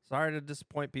 Yeah. Sorry to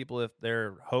disappoint people if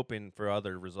they're hoping for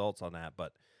other results on that,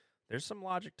 but there's some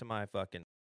logic to my fucking.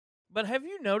 But have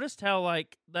you noticed how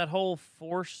like that whole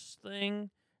Force thing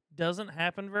doesn't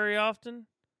happen very often?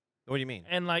 What do you mean?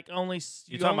 And like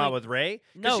you talking about with Ray?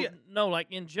 No, like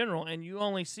in general, and you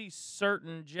only see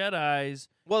certain Jedis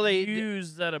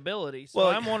use that ability. So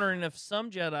I'm wondering if some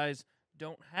Jedis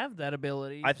don't have that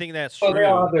ability. I think that's true. Well, they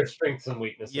all have their strengths and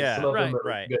weaknesses. Yeah, some of them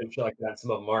are good and shit like that.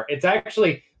 Some of them aren't. It's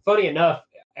actually funny enough,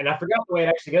 and I forgot the way it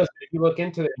actually goes. But if you look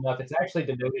into it enough, it's actually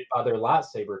denoted by their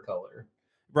lightsaber color.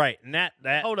 Right, and that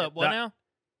hold up, what now?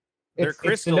 They're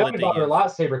crystal. It's denoted by their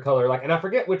lightsaber color, like, and I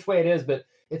forget which way it is, but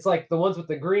it's like the ones with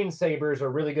the green sabers are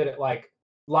really good at like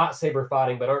lightsaber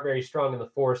fighting, but aren't very strong in the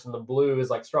Force, and the blue is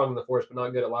like strong in the Force, but not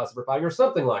good at lightsaber fighting, or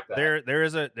something like that.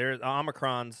 There's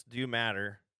Omicrons do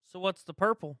matter. So what's the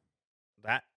purple?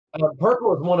 That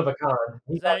purple is one of a kind.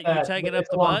 Is that you take it up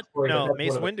the butt? No,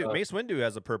 Mace Windu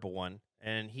has a purple one,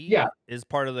 and he is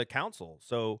part of the council.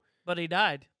 So, but he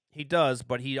died. He does,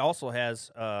 but he also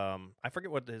has I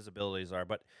forget what his abilities are,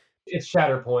 but it's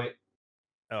Shatterpoint.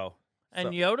 Oh.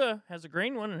 And Yoda has a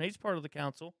green one, and he's part of the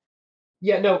council.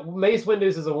 Yeah, no, Mace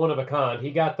Windu's is a one of a kind.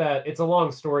 He got that. It's a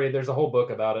long story. There's a whole book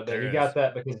about it, but he got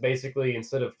that because basically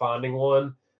instead of finding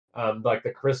one, like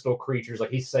the crystal creatures, like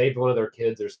he saved one of their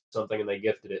kids or something, and they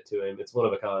gifted it to him. It's one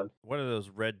of a kind. What are those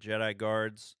red Jedi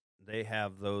guards? They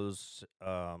have those.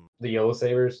 The yellow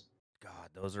sabers. God,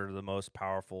 those are the most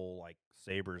powerful like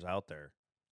sabers out there.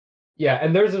 Yeah,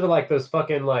 and theirs are like those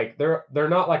fucking like they're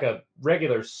not like a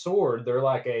regular sword. They're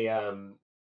like a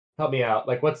help me out.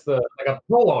 Like what's the like a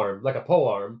pole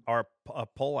arm, or a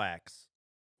poleaxe.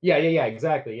 Yeah,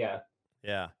 exactly.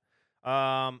 Yeah.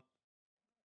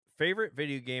 Favorite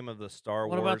video game of the Star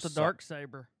Wars. What about the dark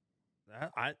saber?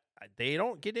 They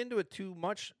don't get into it too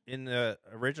much in the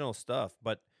original stuff,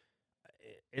 but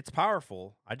it's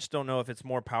powerful. I just don't know if it's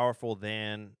more powerful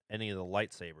than any of the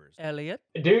lightsabers. Elliott?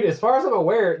 Dude, as far as I'm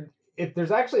aware,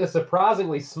 there's actually a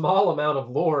surprisingly small amount of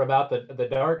lore about the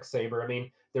dark saber. I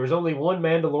mean, there was only one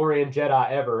Mandalorian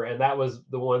Jedi ever, and that was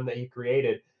the one that he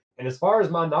created. And as far as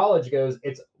my knowledge goes,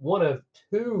 it's one of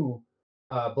two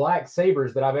black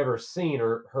sabers that I've ever seen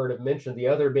or heard of mentioned, the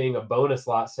other being a bonus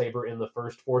lightsaber in the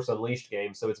first Force Unleashed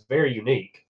game. So it's very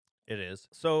unique. It is.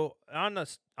 So on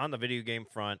the video game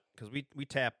front, because we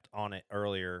tapped on it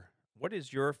earlier, what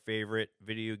is your favorite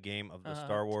video game of the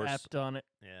Star Wars? Tapped on it.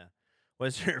 Yeah.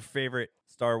 What's your favorite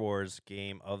Star Wars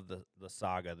game of the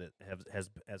saga that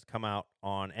has come out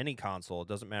on any console? It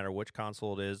doesn't matter which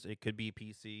console it is. It could be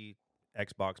PC,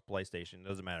 Xbox, PlayStation. It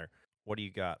doesn't matter. What do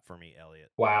you got for me, Elliott?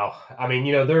 Wow. I mean,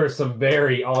 there are some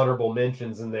very honorable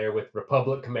mentions in there with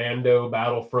Republic Commando,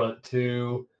 Battlefront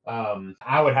 2.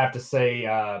 I would have to say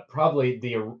probably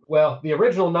the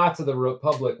original Knights of the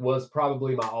Republic was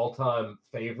probably my all-time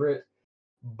favorite.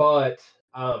 But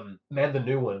man, the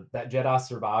new one, that Jedi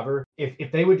Survivor,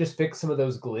 if they would just fix some of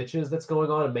those glitches that's going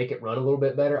on and make it run a little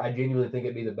bit better, I genuinely think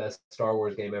it'd be the best Star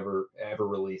Wars game ever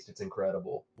released. It's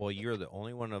incredible. Well, you're the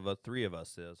only one of the three of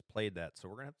us that has played that, so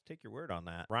we're gonna have to take your word on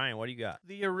that. Ryan, what do you got?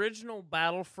 The original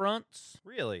Battlefronts.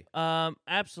 Really?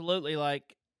 Absolutely.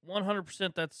 Like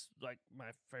 100%. That's like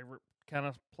my favorite kind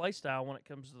of play style when it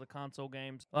comes to the console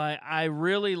games. I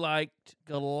really liked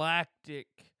Galactic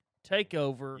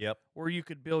Takeover, where you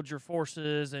could build your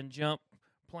forces and jump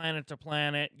planet to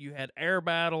planet. You had air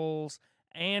battles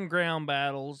and ground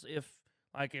battles. If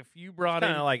Like if you brought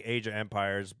Kind in, of like Age of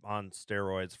Empires on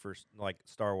steroids for like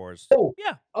Star Wars. Oh,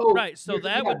 yeah, oh, right. So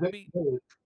that yeah, would be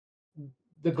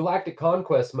the Galactic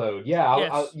Conquest mode. Yeah,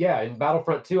 yes, yeah, in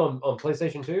Battlefront 2 on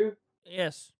PlayStation 2.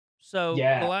 yes. So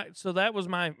Yeah. so that was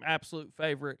my absolute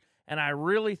favorite, and I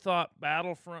really thought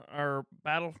Battlefront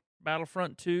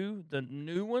 2, the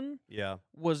new one, Yeah.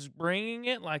 was bringing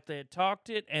it like they had talked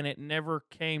it, and it never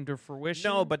came to fruition.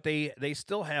 No, but they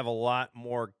still have a lot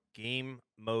more game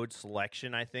mode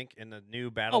selection, I think, in the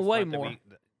new Battlefront. way more.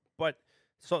 But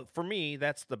so for me,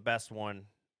 that's the best one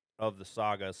of the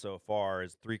saga so far.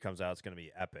 As 3 comes out, it's going to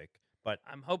be epic. But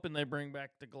I'm hoping they bring back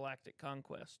the Galactic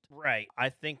Conquest. right, I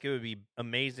think it would be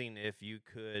amazing if you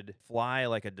could fly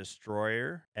like a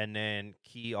destroyer and then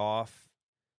key off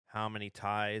how many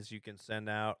ties you can send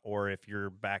out, or if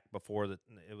you're back before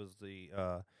it was the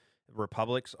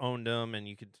Republics owned them, and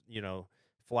you could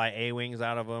fly A-wings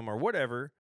out of them or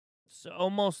whatever. So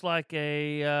almost like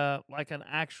like an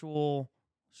actual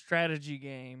strategy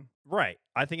game. Right.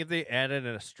 I think if they added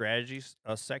a strategy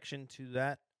section to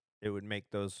that, it would make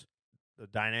the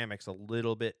dynamics a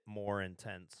little bit more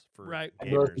intense for Right.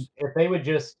 gamers. If they would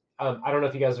just, I don't know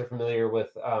if you guys are familiar with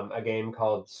a game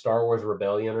called Star Wars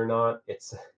Rebellion or not.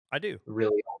 It's I do.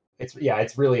 really,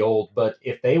 it's really old. But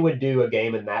if they would do a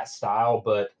game in that style,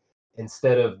 but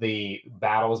instead of the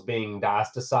battles being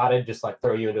dice decided, just like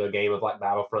throw you into a game of like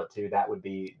Battlefront 2, that would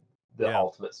be the Yeah.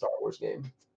 ultimate Star Wars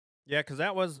game. Yeah, because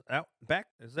that was back.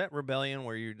 Is that Rebellion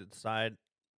where you decide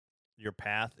your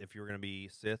path if you were going to be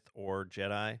Sith or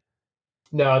Jedi?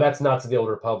 No, that's Knights of the Old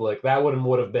Republic. That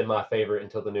would have been my favorite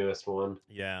until the newest one.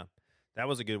 Yeah, that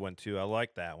was a good one too. I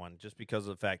like that one just because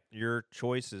of the fact your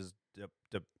choices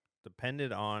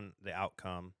depended on the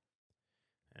outcome,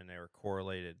 and they were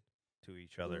correlated to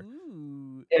each other.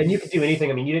 Ooh. And you could do anything.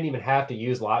 I mean, you didn't even have to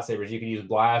use lightsabers. You could use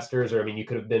blasters, or I mean, you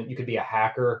could be a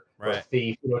hacker or a Right.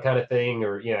 thief, kind of thing,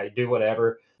 or do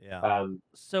whatever. Yeah.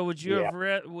 So would you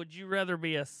yeah. would you rather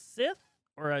be a Sith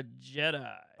or a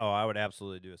Jedi? Oh, I would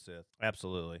absolutely do a Sith.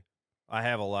 Absolutely. I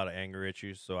have a lot of anger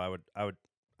issues, so I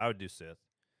would do Sith.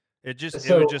 It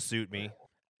would just suit me.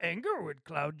 Anger would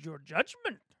cloud your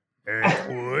judgment. It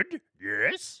would.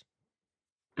 Yes.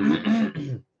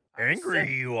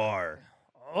 Angry you are.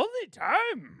 All the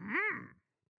time.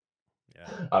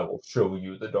 Yeah. I will show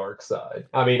you the dark side.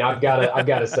 I mean, I've got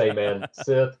to say, man,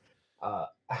 Sith. I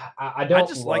don't. I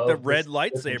just like the love red Sith in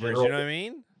lightsabers. general. You know what I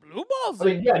mean? Blue balls. I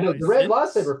mean, yeah, no, the red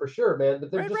lightsaber for sure, man.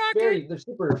 But they're Red just rocket. they're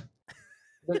super.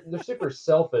 They're super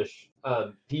selfish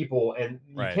people, and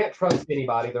you Right. can't trust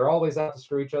anybody. They're always out to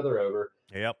screw each other over.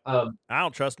 Yep. I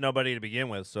don't trust nobody to begin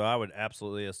with, so I would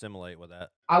absolutely assimilate with that.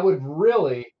 I would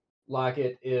really like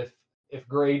it if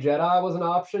Gray Jedi was an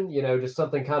option. Just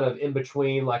something kind of in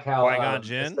between, like how Qui-Gon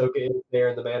Jinn? Ahsoka is there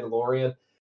in the Mandalorian.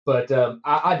 But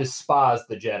I despise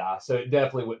the Jedi, so it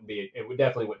definitely wouldn't be. It would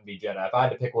definitely wouldn't be Jedi. If I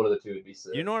had to pick one of the two, it'd be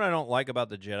Sith. You know what I don't like about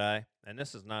the Jedi, and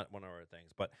this is not one of our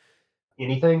things, but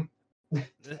Anything?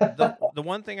 the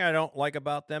one thing I don't like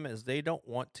about them is they don't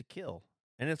want to kill.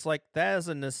 And it's like that is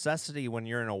a necessity when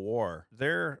you're in a war.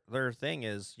 Their thing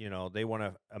is, they want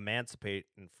to emancipate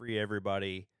and free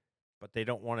everybody, but they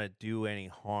don't want to do any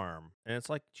harm. And it's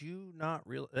like, do you not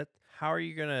real that how are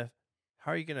you gonna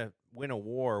win a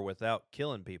war without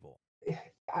killing people?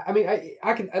 I mean,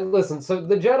 I can listen. So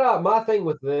the Jedi, my thing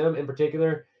with them in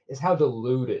particular is how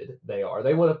deluded they are.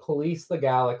 They want to police the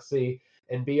galaxy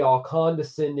and be all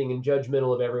condescending and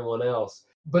judgmental of everyone else.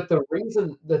 But the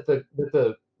reason that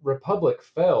the Republic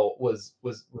fell was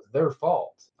their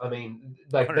fault. I mean,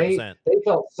 like 100%. they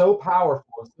felt so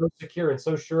powerful and so secure and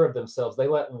so sure of themselves. They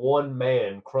let one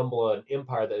man crumble an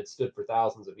empire that had stood for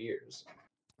thousands of years.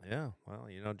 Yeah, well,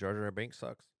 Jar Jar Binks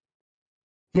sucks.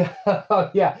 Yeah,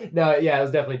 yeah, no, yeah, it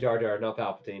was definitely Jar Jar, not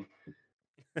Palpatine.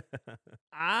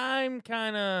 I'm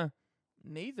kind of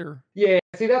neither. Yeah,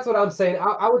 see, that's what I'm saying.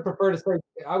 I would prefer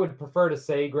to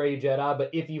say Gray Jedi, but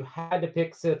if you had to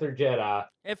pick Sith or Jedi,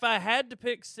 If I had to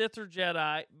pick Sith or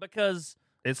Jedi, because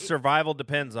Its survival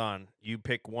depends on you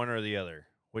pick one or the other.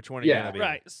 Which one are you gonna be?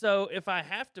 right. So if I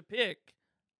have to pick,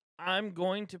 I'm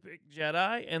going to pick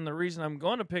Jedi, and the reason I'm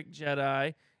going to pick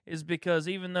Jedi is because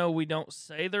even though we don't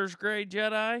say there's gray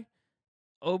Jedi,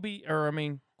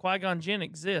 Qui-Gon Jinn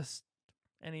exists,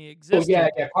 and he oh existed. yeah,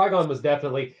 Qui-Gon was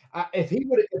definitely. If he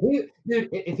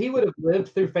would have lived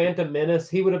through Phantom Menace,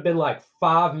 he would have been like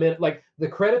 5 minutes. Like the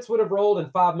credits would have rolled,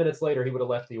 and 5 minutes later, he would have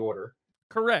left the Order.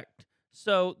 Correct.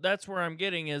 So that's where I'm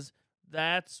getting is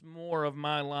that's more of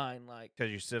my line. Like,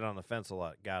 Because you sit on the fence a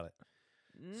lot. Got it.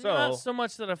 not so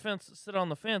much that I sit on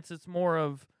the fence. It's more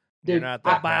of You're Dude, not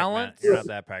that balance? You're not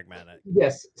that pragmatic.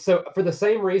 Yes. So for the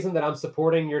same reason that I'm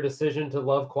supporting your decision to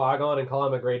love Qui-Gon and call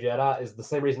him a Grey Jedi is the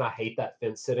same reason I hate that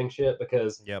fence sitting shit,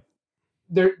 because Yep.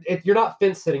 you're not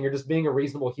fence sitting. You're just being a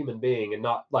reasonable human being and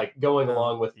not like going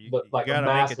along with you like gotta a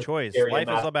make a massive choice. area, Life is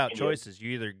massive about opinion. choices.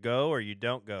 You either go or you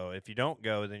don't go. If you don't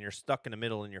go, then you're stuck in the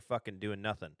middle and you're fucking doing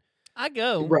nothing. I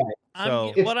go. Right.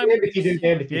 So It's damned if you do,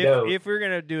 damned if you don't. If we're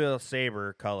gonna do a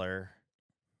saber color,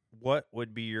 what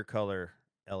would be your color,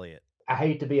 Elliot? I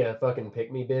hate to be a fucking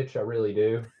pick me bitch. I really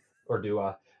do, or do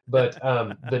I? But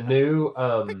the new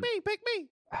Pick me.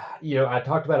 you know, I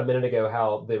talked about a minute ago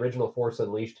how the original Force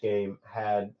Unleashed game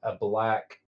had a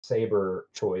black saber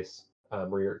choice,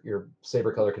 where your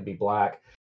saber color could be black,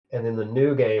 and then the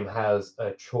new game has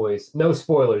a choice. No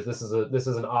spoilers. This is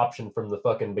an option from the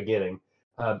fucking beginning.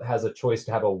 Has a choice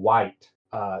to have a white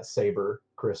saber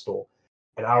crystal,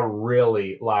 and I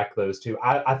really like those two.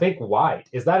 I think white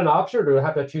is that an option, or do I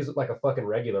have to choose like a fucking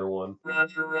regular one?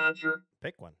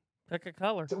 Pick one. Pick a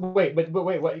color. So, wait, but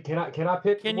wait, what? Can I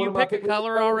pick? Can one you of my pick a pick-me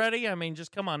color colors? already? I mean,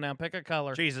 just come on now, pick a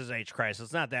color. Jesus H Christ,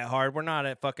 it's not that hard. We're not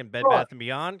at fucking Bed Bro. Bath and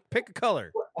Beyond. Pick a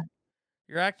color.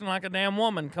 You're acting like a damn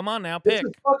woman. Come on now, This pick.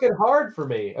 is fucking hard for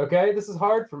me. Okay, this is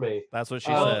hard for me. That's what she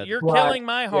Well, said. You're Black. killing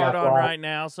my heart Yeah, on black. right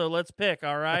now, so let's pick,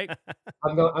 all right?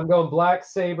 I'm going black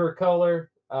saber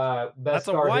color. Best That's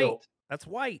a Star white. Hilt. That's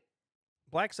white.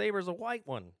 Black saber's a white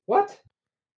one. What?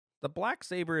 The black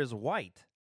saber is white.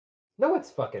 No,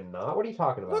 it's fucking not. What are you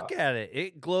talking about? Look at it.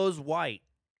 It glows white.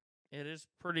 It is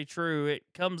pretty true. It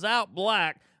comes out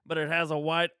black, but it has a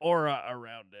white aura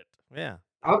around it. Yeah.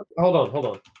 Hold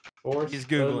on. Force He's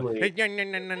Unleashed.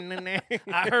 Googling.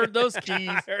 I heard those keys.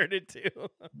 I heard it too.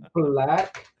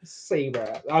 Black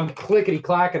saber. I'm clickety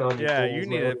clacking on you. Yeah, fools, you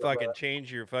need man. to fucking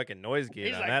change your fucking noise gate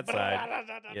He's on like, that side.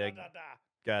 Yeah.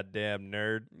 Goddamn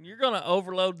nerd. You're gonna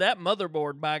overload that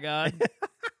motherboard, by God.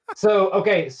 So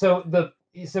okay, so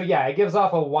yeah, it gives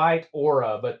off a white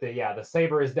aura, but the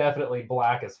saber is definitely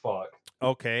black as fuck.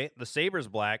 Okay, the saber's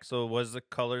black, so was the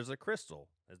colors of crystal?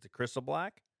 Is the crystal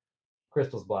black?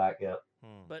 Crystal's black, yeah.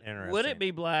 But would Interesting. it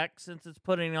be black since it's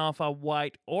putting off a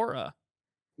white aura?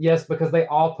 Yes, because they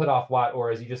all put off white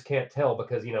auras. You just can't tell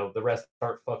because the rest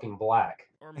aren't fucking black.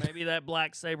 Or maybe that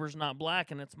black saber's not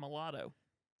black and it's mulatto.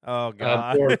 Oh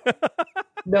god. or-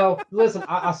 No, listen,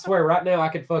 I swear right now I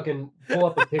could fucking pull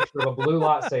up a picture of a blue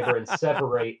lightsaber and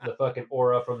separate the fucking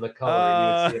aura from the color.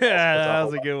 And you would see it Yeah, all that splits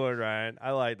was a off. good one, Ryan.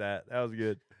 I like that. That was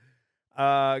good.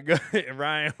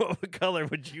 Ryan, what color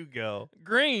would you go?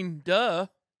 Green, duh.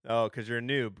 Oh, because you're a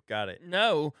noob. Got it.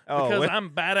 No, Oh, because what-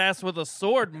 I'm badass with a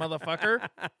sword, motherfucker.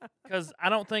 Because I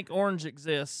don't think orange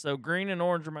exists. So green and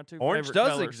orange are my two Orange favorite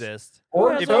does colors. exist.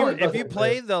 Orange If does you exist.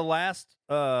 play the last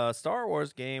Star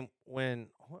Wars game, when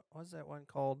what was that one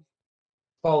called?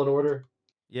 Fallen Order.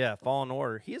 Yeah, Fallen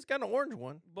Order. He's got an orange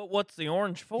one. But what's the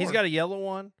orange for? He's got a yellow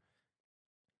one.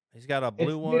 He's got a blue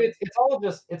Dude, one.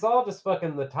 it's all just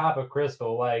fucking the type of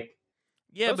crystal. Like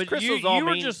yeah, those but crystals you all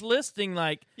were mean- just listing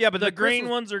like Yeah, but the green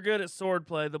crystals- ones are good at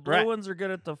swordplay, the blue Right. ones are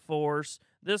good at the force.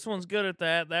 This one's good at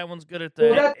that. That one's good at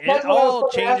well, that. that's it what I was all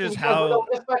fucking asking changes you guys, how- no,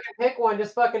 just fucking pick one.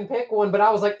 Just fucking pick one. But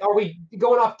I was like, are we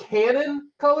going off canon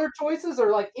color choices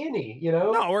or like any?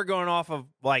 No, we're going off of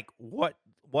like what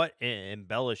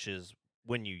embellishes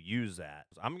when you use that.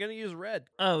 I'm gonna use red.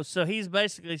 Oh, so he's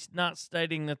basically not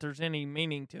stating that there's any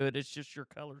meaning to it. It's just your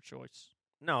color choice.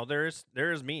 No, there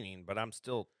is meaning, but I'm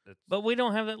still. But we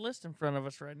don't have that list in front of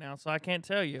us right now, so I can't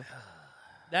tell you.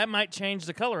 That might change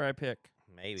the color I pick.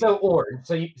 Maybe. So orange.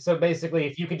 So basically,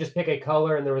 if you could just pick a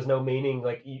color and there was no meaning,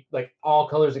 like all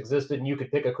colors existed, and you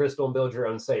could pick a crystal and build your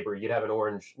own saber, you'd have an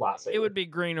orange lightsaber. It would be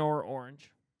green or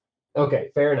orange. Okay,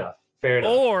 fair enough. Fair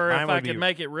enough. Or Mine if would I be- could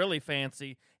make it really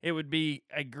fancy, it would be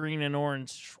a green and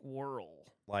orange swirl.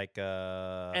 like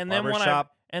And then when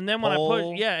barbershop. And then when I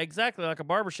pole. push, yeah, exactly like a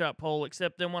barbershop pole,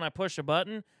 except then when I push a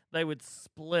button, they would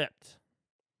split.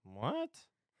 What?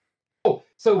 Oh,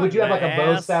 so would you have like a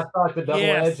bow Ass. staff, like the double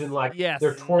Yes, edge, and like yes.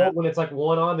 they're twirled when it's like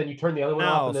one on, then you turn the other one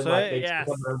off, and then so like it- they yes.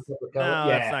 become their own separate No, color?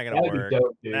 that's not gonna that'd work. Be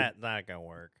dope, dude. That's not gonna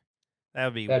work. That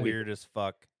would be That'd be- weird as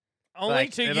fuck. Only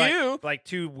Like- to and you. like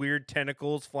two weird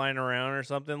tentacles flying around or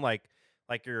something. Like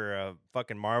you're a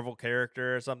fucking Marvel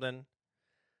character or something.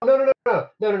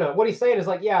 No. What he's saying is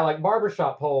like, yeah, like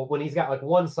barbershop pole when he's got like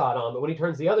one side on, but when he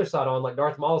turns the other side on, like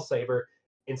Darth Maul's saber,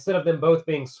 instead of them both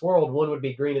being swirled, one would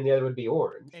be green and the other would be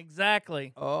orange.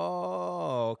 Exactly.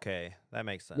 Oh, okay, that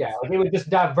makes sense. Yeah, like it would just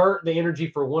divert the energy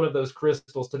for one of those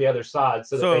crystals to the other side,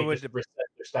 so that So it they would just reset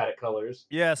their static colors.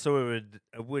 Yeah, so it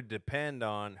would depend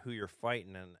on who you're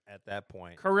fighting at that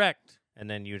point. Correct. And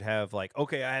then you'd have like,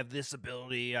 okay, I have this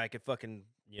ability, I could fucking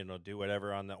do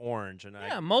whatever on the orange. And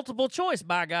Yeah, multiple choice,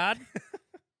 by God.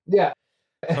 Yeah.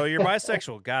 So you're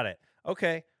bisexual. Got it.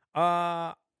 Okay.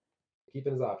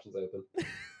 Keeping his options open.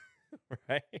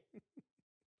 Right.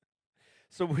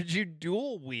 So would you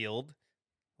dual wield,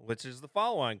 which is the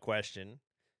follow-on question,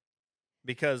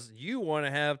 because you want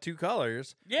to have two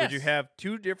colors? Yes. Would you have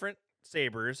two different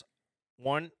sabers,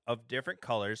 one of different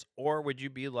colors, or would you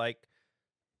be like,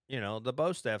 the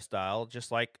bow staff style,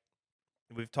 just like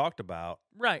we've talked about?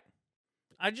 Right.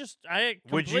 I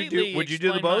Would you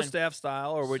do the bow staff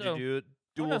style, or would you do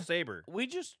dual saber?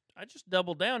 I just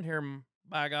doubled down here,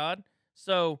 by God.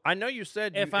 So I know you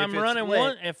said if I'm running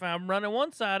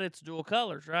one side, it's dual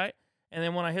colors, right? And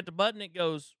then when I hit the button, it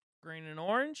goes green and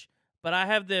orange. But I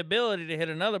have the ability to hit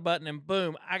another button, and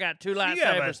boom, I got two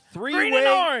lightsabers. Green and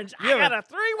orange. I got a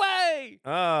three-way.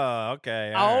 Oh,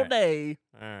 okay. All day.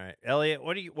 All right, Elliot.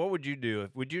 What would you do?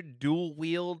 Would you dual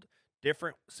wield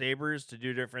different sabers to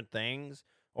do different things,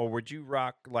 or would you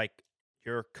rock like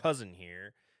your cousin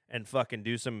here and fucking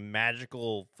do some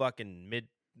magical fucking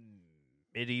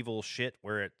medieval shit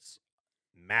where it's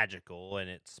magical and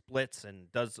it splits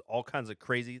and does all kinds of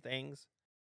crazy things?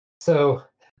 So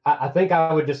I think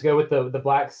I would just go with the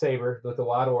black saber with the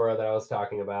white aura that I was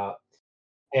talking about.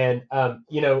 And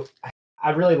I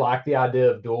really like the idea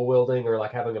of dual wielding, or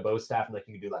like having a bow staff and like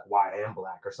you could do like white and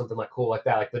black or something like cool like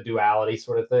that, like the duality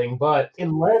sort of thing. But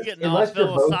unless your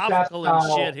bow staff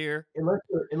style, shit here.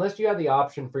 unless you have the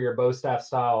option for your bow staff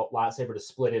style lightsaber to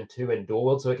split in two and dual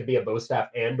wield, so it could be a bow staff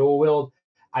and dual wield,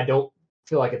 I don't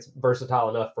feel like it's versatile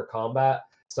enough for combat.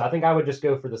 So I think I would just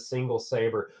go for the single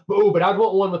saber. But I'd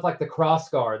want one with like the cross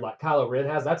guard, like Kylo Ren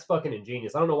has. That's fucking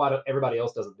ingenious. I don't know why everybody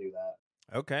else doesn't do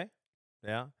that. Okay,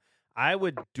 yeah, I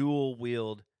would dual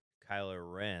wield Kylo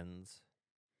Ren's.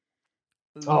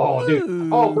 Oh,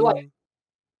 dude. Oh, but like,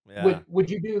 yeah. would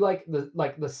you do like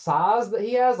the size that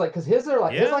he has? Like, because his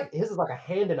is like a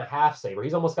hand and a half saber.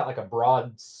 He's almost got like a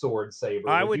broadsword saber.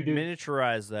 I would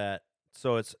miniaturize that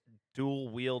so it's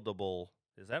dual wieldable.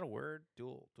 Is that a word?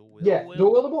 Dual wieldable? Yeah,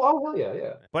 dual wieldable? Oh, hell yeah,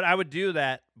 yeah. But I would do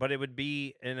that, but it would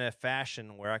be in a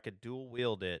fashion where I could dual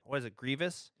wield it. What is it,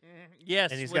 Grievous?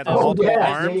 Yes. And he's got the multiple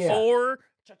arms. Yeah. Four.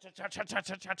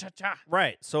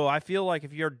 Right. So I feel like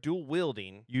if you're dual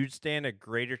wielding, you'd stand a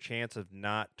greater chance of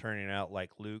not turning out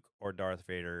like Luke or Darth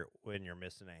Vader when you're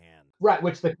missing a hand. Right,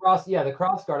 which the cross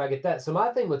guard, I get that. So my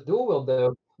thing with dual wield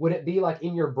though, would it be like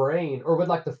in your brain, or would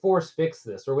like the Force fix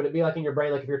this, or would it be like in your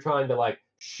brain, like if you're trying to like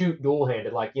shoot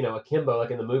dual-handed, like akimbo,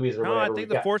 like in the movies or whatever? No, I think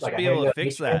the Force would be able to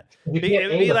fix that. It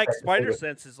would be like spider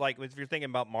senses, like if you're thinking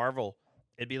about Marvel,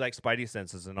 it'd be like Spidey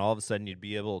senses, and all of a sudden you'd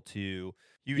be able to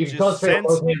you would just sense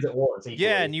both hands at once. Equally.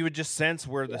 Yeah, and you would just sense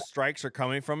where the strikes are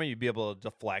coming from, and you'd be able to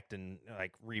deflect and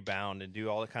like rebound and do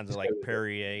all the kinds of like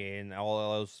parry and all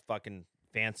of those fucking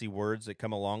fancy words that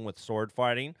come along with sword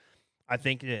fighting. I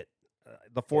think that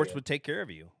the Force would take care of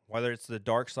you, whether it's the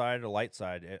dark side or light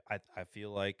side. I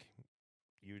feel like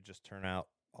you would just turn out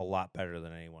a lot better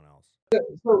than anyone else.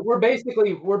 So we're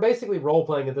basically role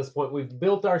playing at this point. We've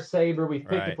built our saber. We've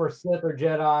picked if we're Sith or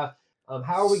Jedi.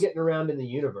 How are we getting around in the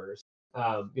universe?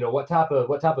 What type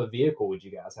of vehicle would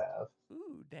you guys have?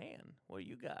 Ooh, Dan, what do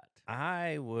you got?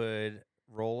 I would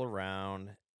roll around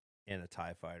in a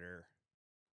TIE fighter.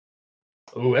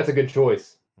 Ooh, that's a good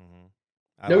choice. Mm-hmm.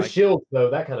 No shields though.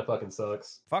 That kind of fucking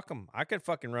sucks. Fuck them. I could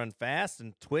fucking run fast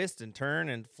and twist and turn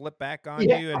and flip back on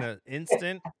you in an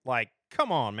instant. Like,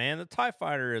 come on, man. The TIE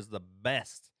fighter is the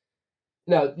best.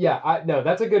 No,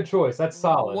 that's a good choice. That's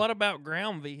solid. What about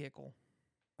ground vehicle?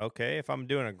 Okay, if I'm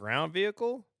doing a ground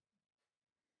vehicle,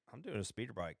 I'm doing a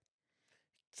speeder bike.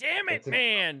 Damn it,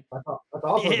 man. That's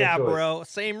also a good choice. Bro.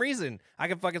 Same reason. I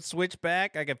can fucking switch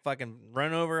back. I can fucking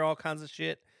run over all kinds of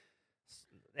shit.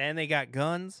 And they got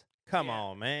guns. Come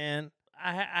on, man.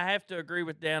 I have to agree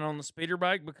with Dan on the speeder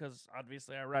bike because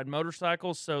obviously I ride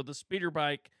motorcycles. So the speeder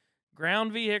bike,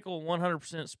 ground vehicle,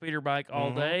 100% speeder bike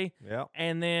all day. Yeah.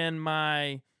 And then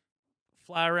my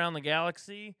fly around the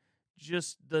galaxy,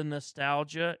 just the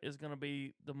nostalgia is going to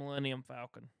be the Millennium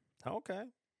Falcon. Okay.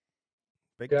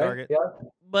 Big target. Yeah.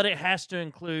 But it has to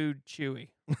include Chewie.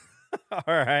 All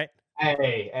right.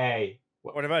 Hey.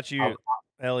 What about you,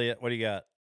 Elliot? What do you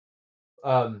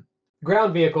got?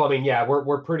 Ground vehicle. I mean, yeah,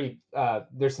 we're pretty.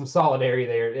 There's some solidarity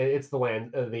there. It's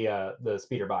the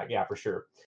speeder bike. Yeah, for sure.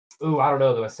 Ooh, I don't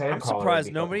know though. I'm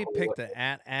surprised nobody picked the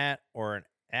AT or an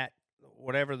AT,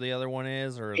 whatever the other one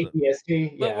is, or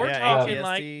ATST. But we're talking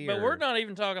ATST but we're not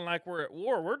even talking like we're at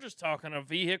war. We're just talking a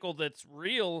vehicle that's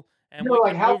real and we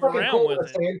can how move fucking around cool with would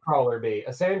a sandcrawler be?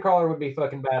 A sandcrawler would be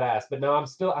fucking badass. But no,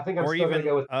 I think I'm still gonna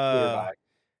go with the speeder bike.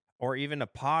 Or even a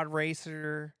pod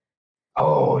racer.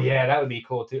 Oh yeah, that would be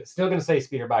cool too. Still gonna say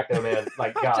speeder bike though, man.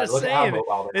 Like I'm God, just look at how saying,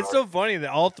 mobile they it's are. so funny that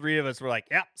all three of us were like,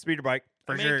 "Yep, speeder bike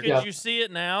for I mean, sure." could Yeah. you see it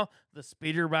now? The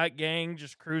speeder bike gang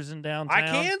just cruising downtown. I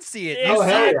can see it. Oh, hell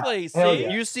yeah. Exactly. Hell See? yeah.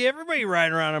 You see everybody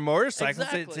riding around on motorcycles.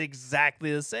 It's Exactly.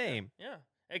 exactly the same. Yeah.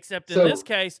 Except in So- this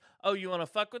case, oh, you want to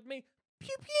fuck with me?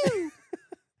 Pew pew.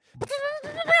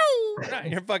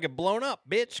 You're fucking blown up,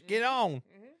 bitch. Get on.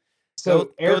 So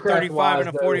go aircraft 35 wise,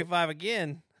 and a 45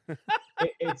 again.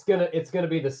 it's gonna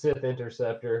be the Sith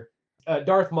Interceptor.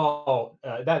 Darth Maul,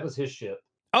 that was his ship.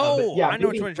 Oh, yeah, I know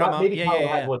which one you're talking about. maybe Yeah, Kylo yeah,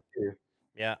 had yeah. one too.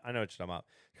 Yeah, I know what you're talking about.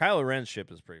 Kylo Ren's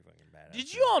ship is pretty fucking badass. Did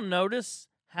too. you all notice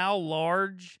how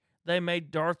large they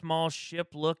made Darth Maul's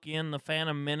ship look in the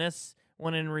Phantom Menace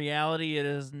when in reality it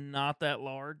is not that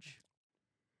large?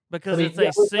 Because it's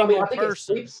a single I think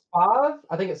person. It sleeps 5.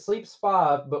 I think it sleeps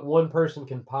 5, but one person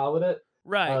can pilot it.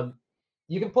 Right.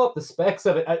 You can pull up the specs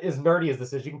of it. As nerdy as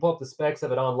this is, you can pull up the specs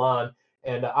of it online.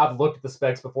 And I've looked at the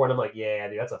specs before, and I'm like, yeah,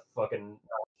 dude, that's a fucking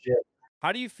shit.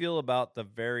 How do you feel about the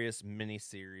various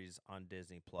miniseries on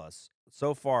Disney Plus?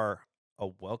 So far, a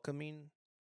welcoming,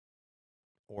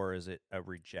 or is it a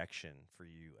rejection for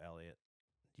you, Elliot?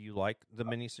 Do you like the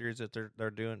miniseries that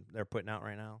they're putting out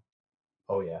right now?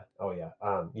 Oh yeah.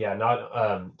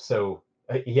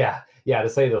 To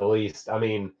say the least. I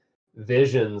mean,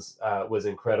 Visions was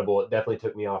incredible. It definitely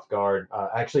took me off guard.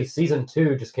 Actually, season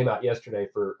 2 just came out yesterday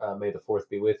for May the 4th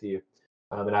be with you,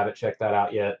 and I haven't checked that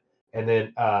out yet. And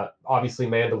then obviously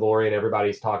Mandalorian,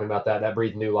 everybody's talking about that. That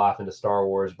breathed new life into Star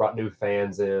Wars, brought new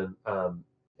fans in.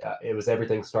 It was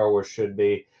everything Star Wars should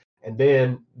be. And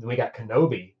then we got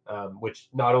Kenobi, which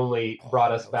not only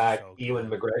brought us that was back so Ewan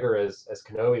good. McGregor as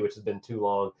Kenobi, which has been too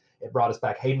long. It brought us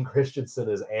back Hayden Christensen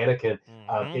as Anakin.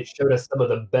 Mhm. It showed us some of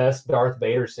the best Darth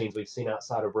Vader scenes we've seen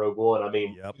outside of Rogue One. I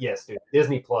mean, Yep. yes, dude,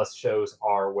 Disney Plus shows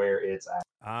are where it's at.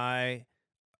 I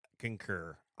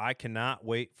concur. I cannot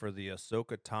wait for the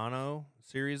Ahsoka Tano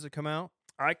series to come out.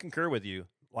 I concur with you.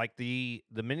 Like the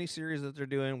miniseries that they're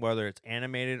doing, whether it's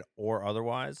animated or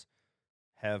otherwise,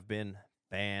 have been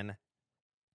fantastic.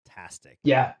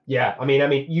 Yeah. I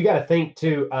mean, you got to think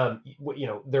too.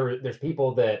 There's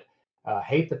people that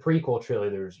hate the prequel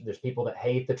trilogy. There's people that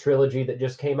hate the trilogy that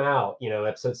just came out.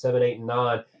 Episode 7, 8, and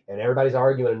 9, and everybody's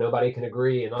arguing and nobody can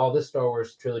agree. And all this Star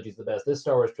Wars trilogy is the best. This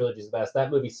Star Wars trilogy is the best.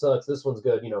 That movie sucks. This one's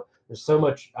good. There's so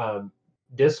much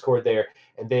discord there.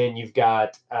 And then you've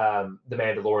got the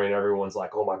Mandalorian. Everyone's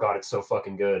like, oh my god, it's so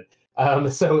fucking good.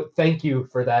 So thank you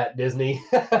for that, Disney.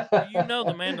 You know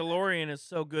the Mandalorian is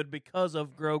so good because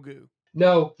of Grogu.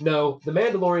 No, the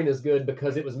Mandalorian is good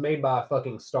because it was made by a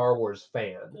fucking Star Wars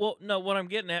fan. Well, no, what I'm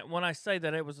getting at when I say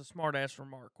that it was a smart ass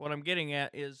remark, what I'm getting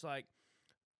at is like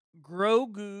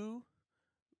Grogu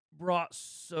brought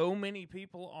so many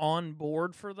people on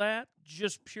board for that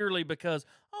just purely because,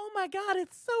 oh my god,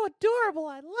 it's so adorable.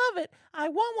 I love it. I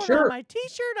want one on my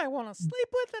t-shirt. I want to sleep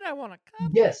with it. I want to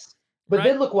cuddle. Yes. But Right?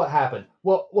 then look what happened.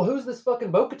 Well, who's this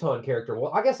fucking Bo-Katan character?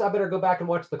 Well, I guess I better go back and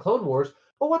watch the Clone Wars.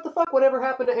 Well, what the fuck? Whatever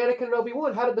happened to Anakin and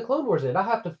Obi-Wan? How did the Clone Wars end? I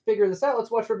have to figure this out.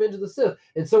 Let's watch Revenge of the Sith.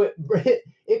 And so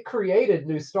it created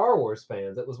new Star Wars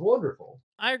fans. It was wonderful.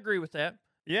 I agree with that.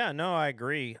 Yeah, no, I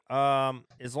agree.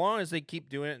 As long as they keep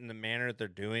doing it in the manner that they're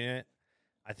doing it,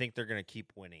 I think they're going to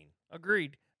keep winning.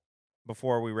 Agreed.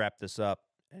 Before we wrap this up,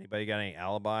 anybody got any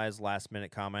alibis, last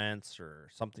minute comments, or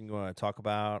something you want to talk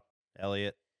about?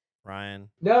 Elliot, Ryan?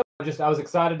 No, I was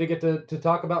excited to get to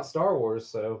talk about Star Wars,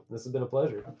 so this has been a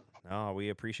pleasure. No, we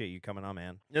appreciate you coming on,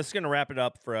 man. This is going to wrap it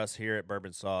up for us here at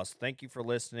Bourbon Sauce. Thank you for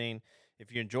listening.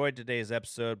 If you enjoyed today's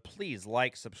episode, please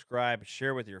like, subscribe,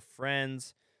 share with your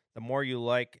friends. The more you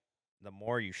like, the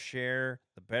more you share,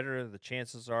 the better the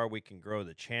chances are we can grow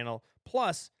the channel.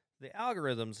 Plus, the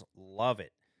algorithms love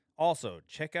it. Also,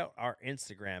 check out our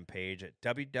Instagram page at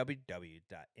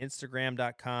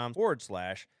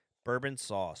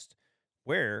www.instagram.com/bourbonsauced,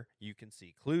 where you can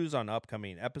see clues on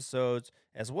upcoming episodes,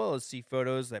 as well as see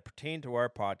photos that pertain to our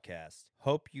podcast.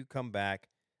 Hope you come back.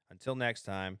 Until next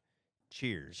time,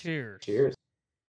 cheers. Cheers. Cheers.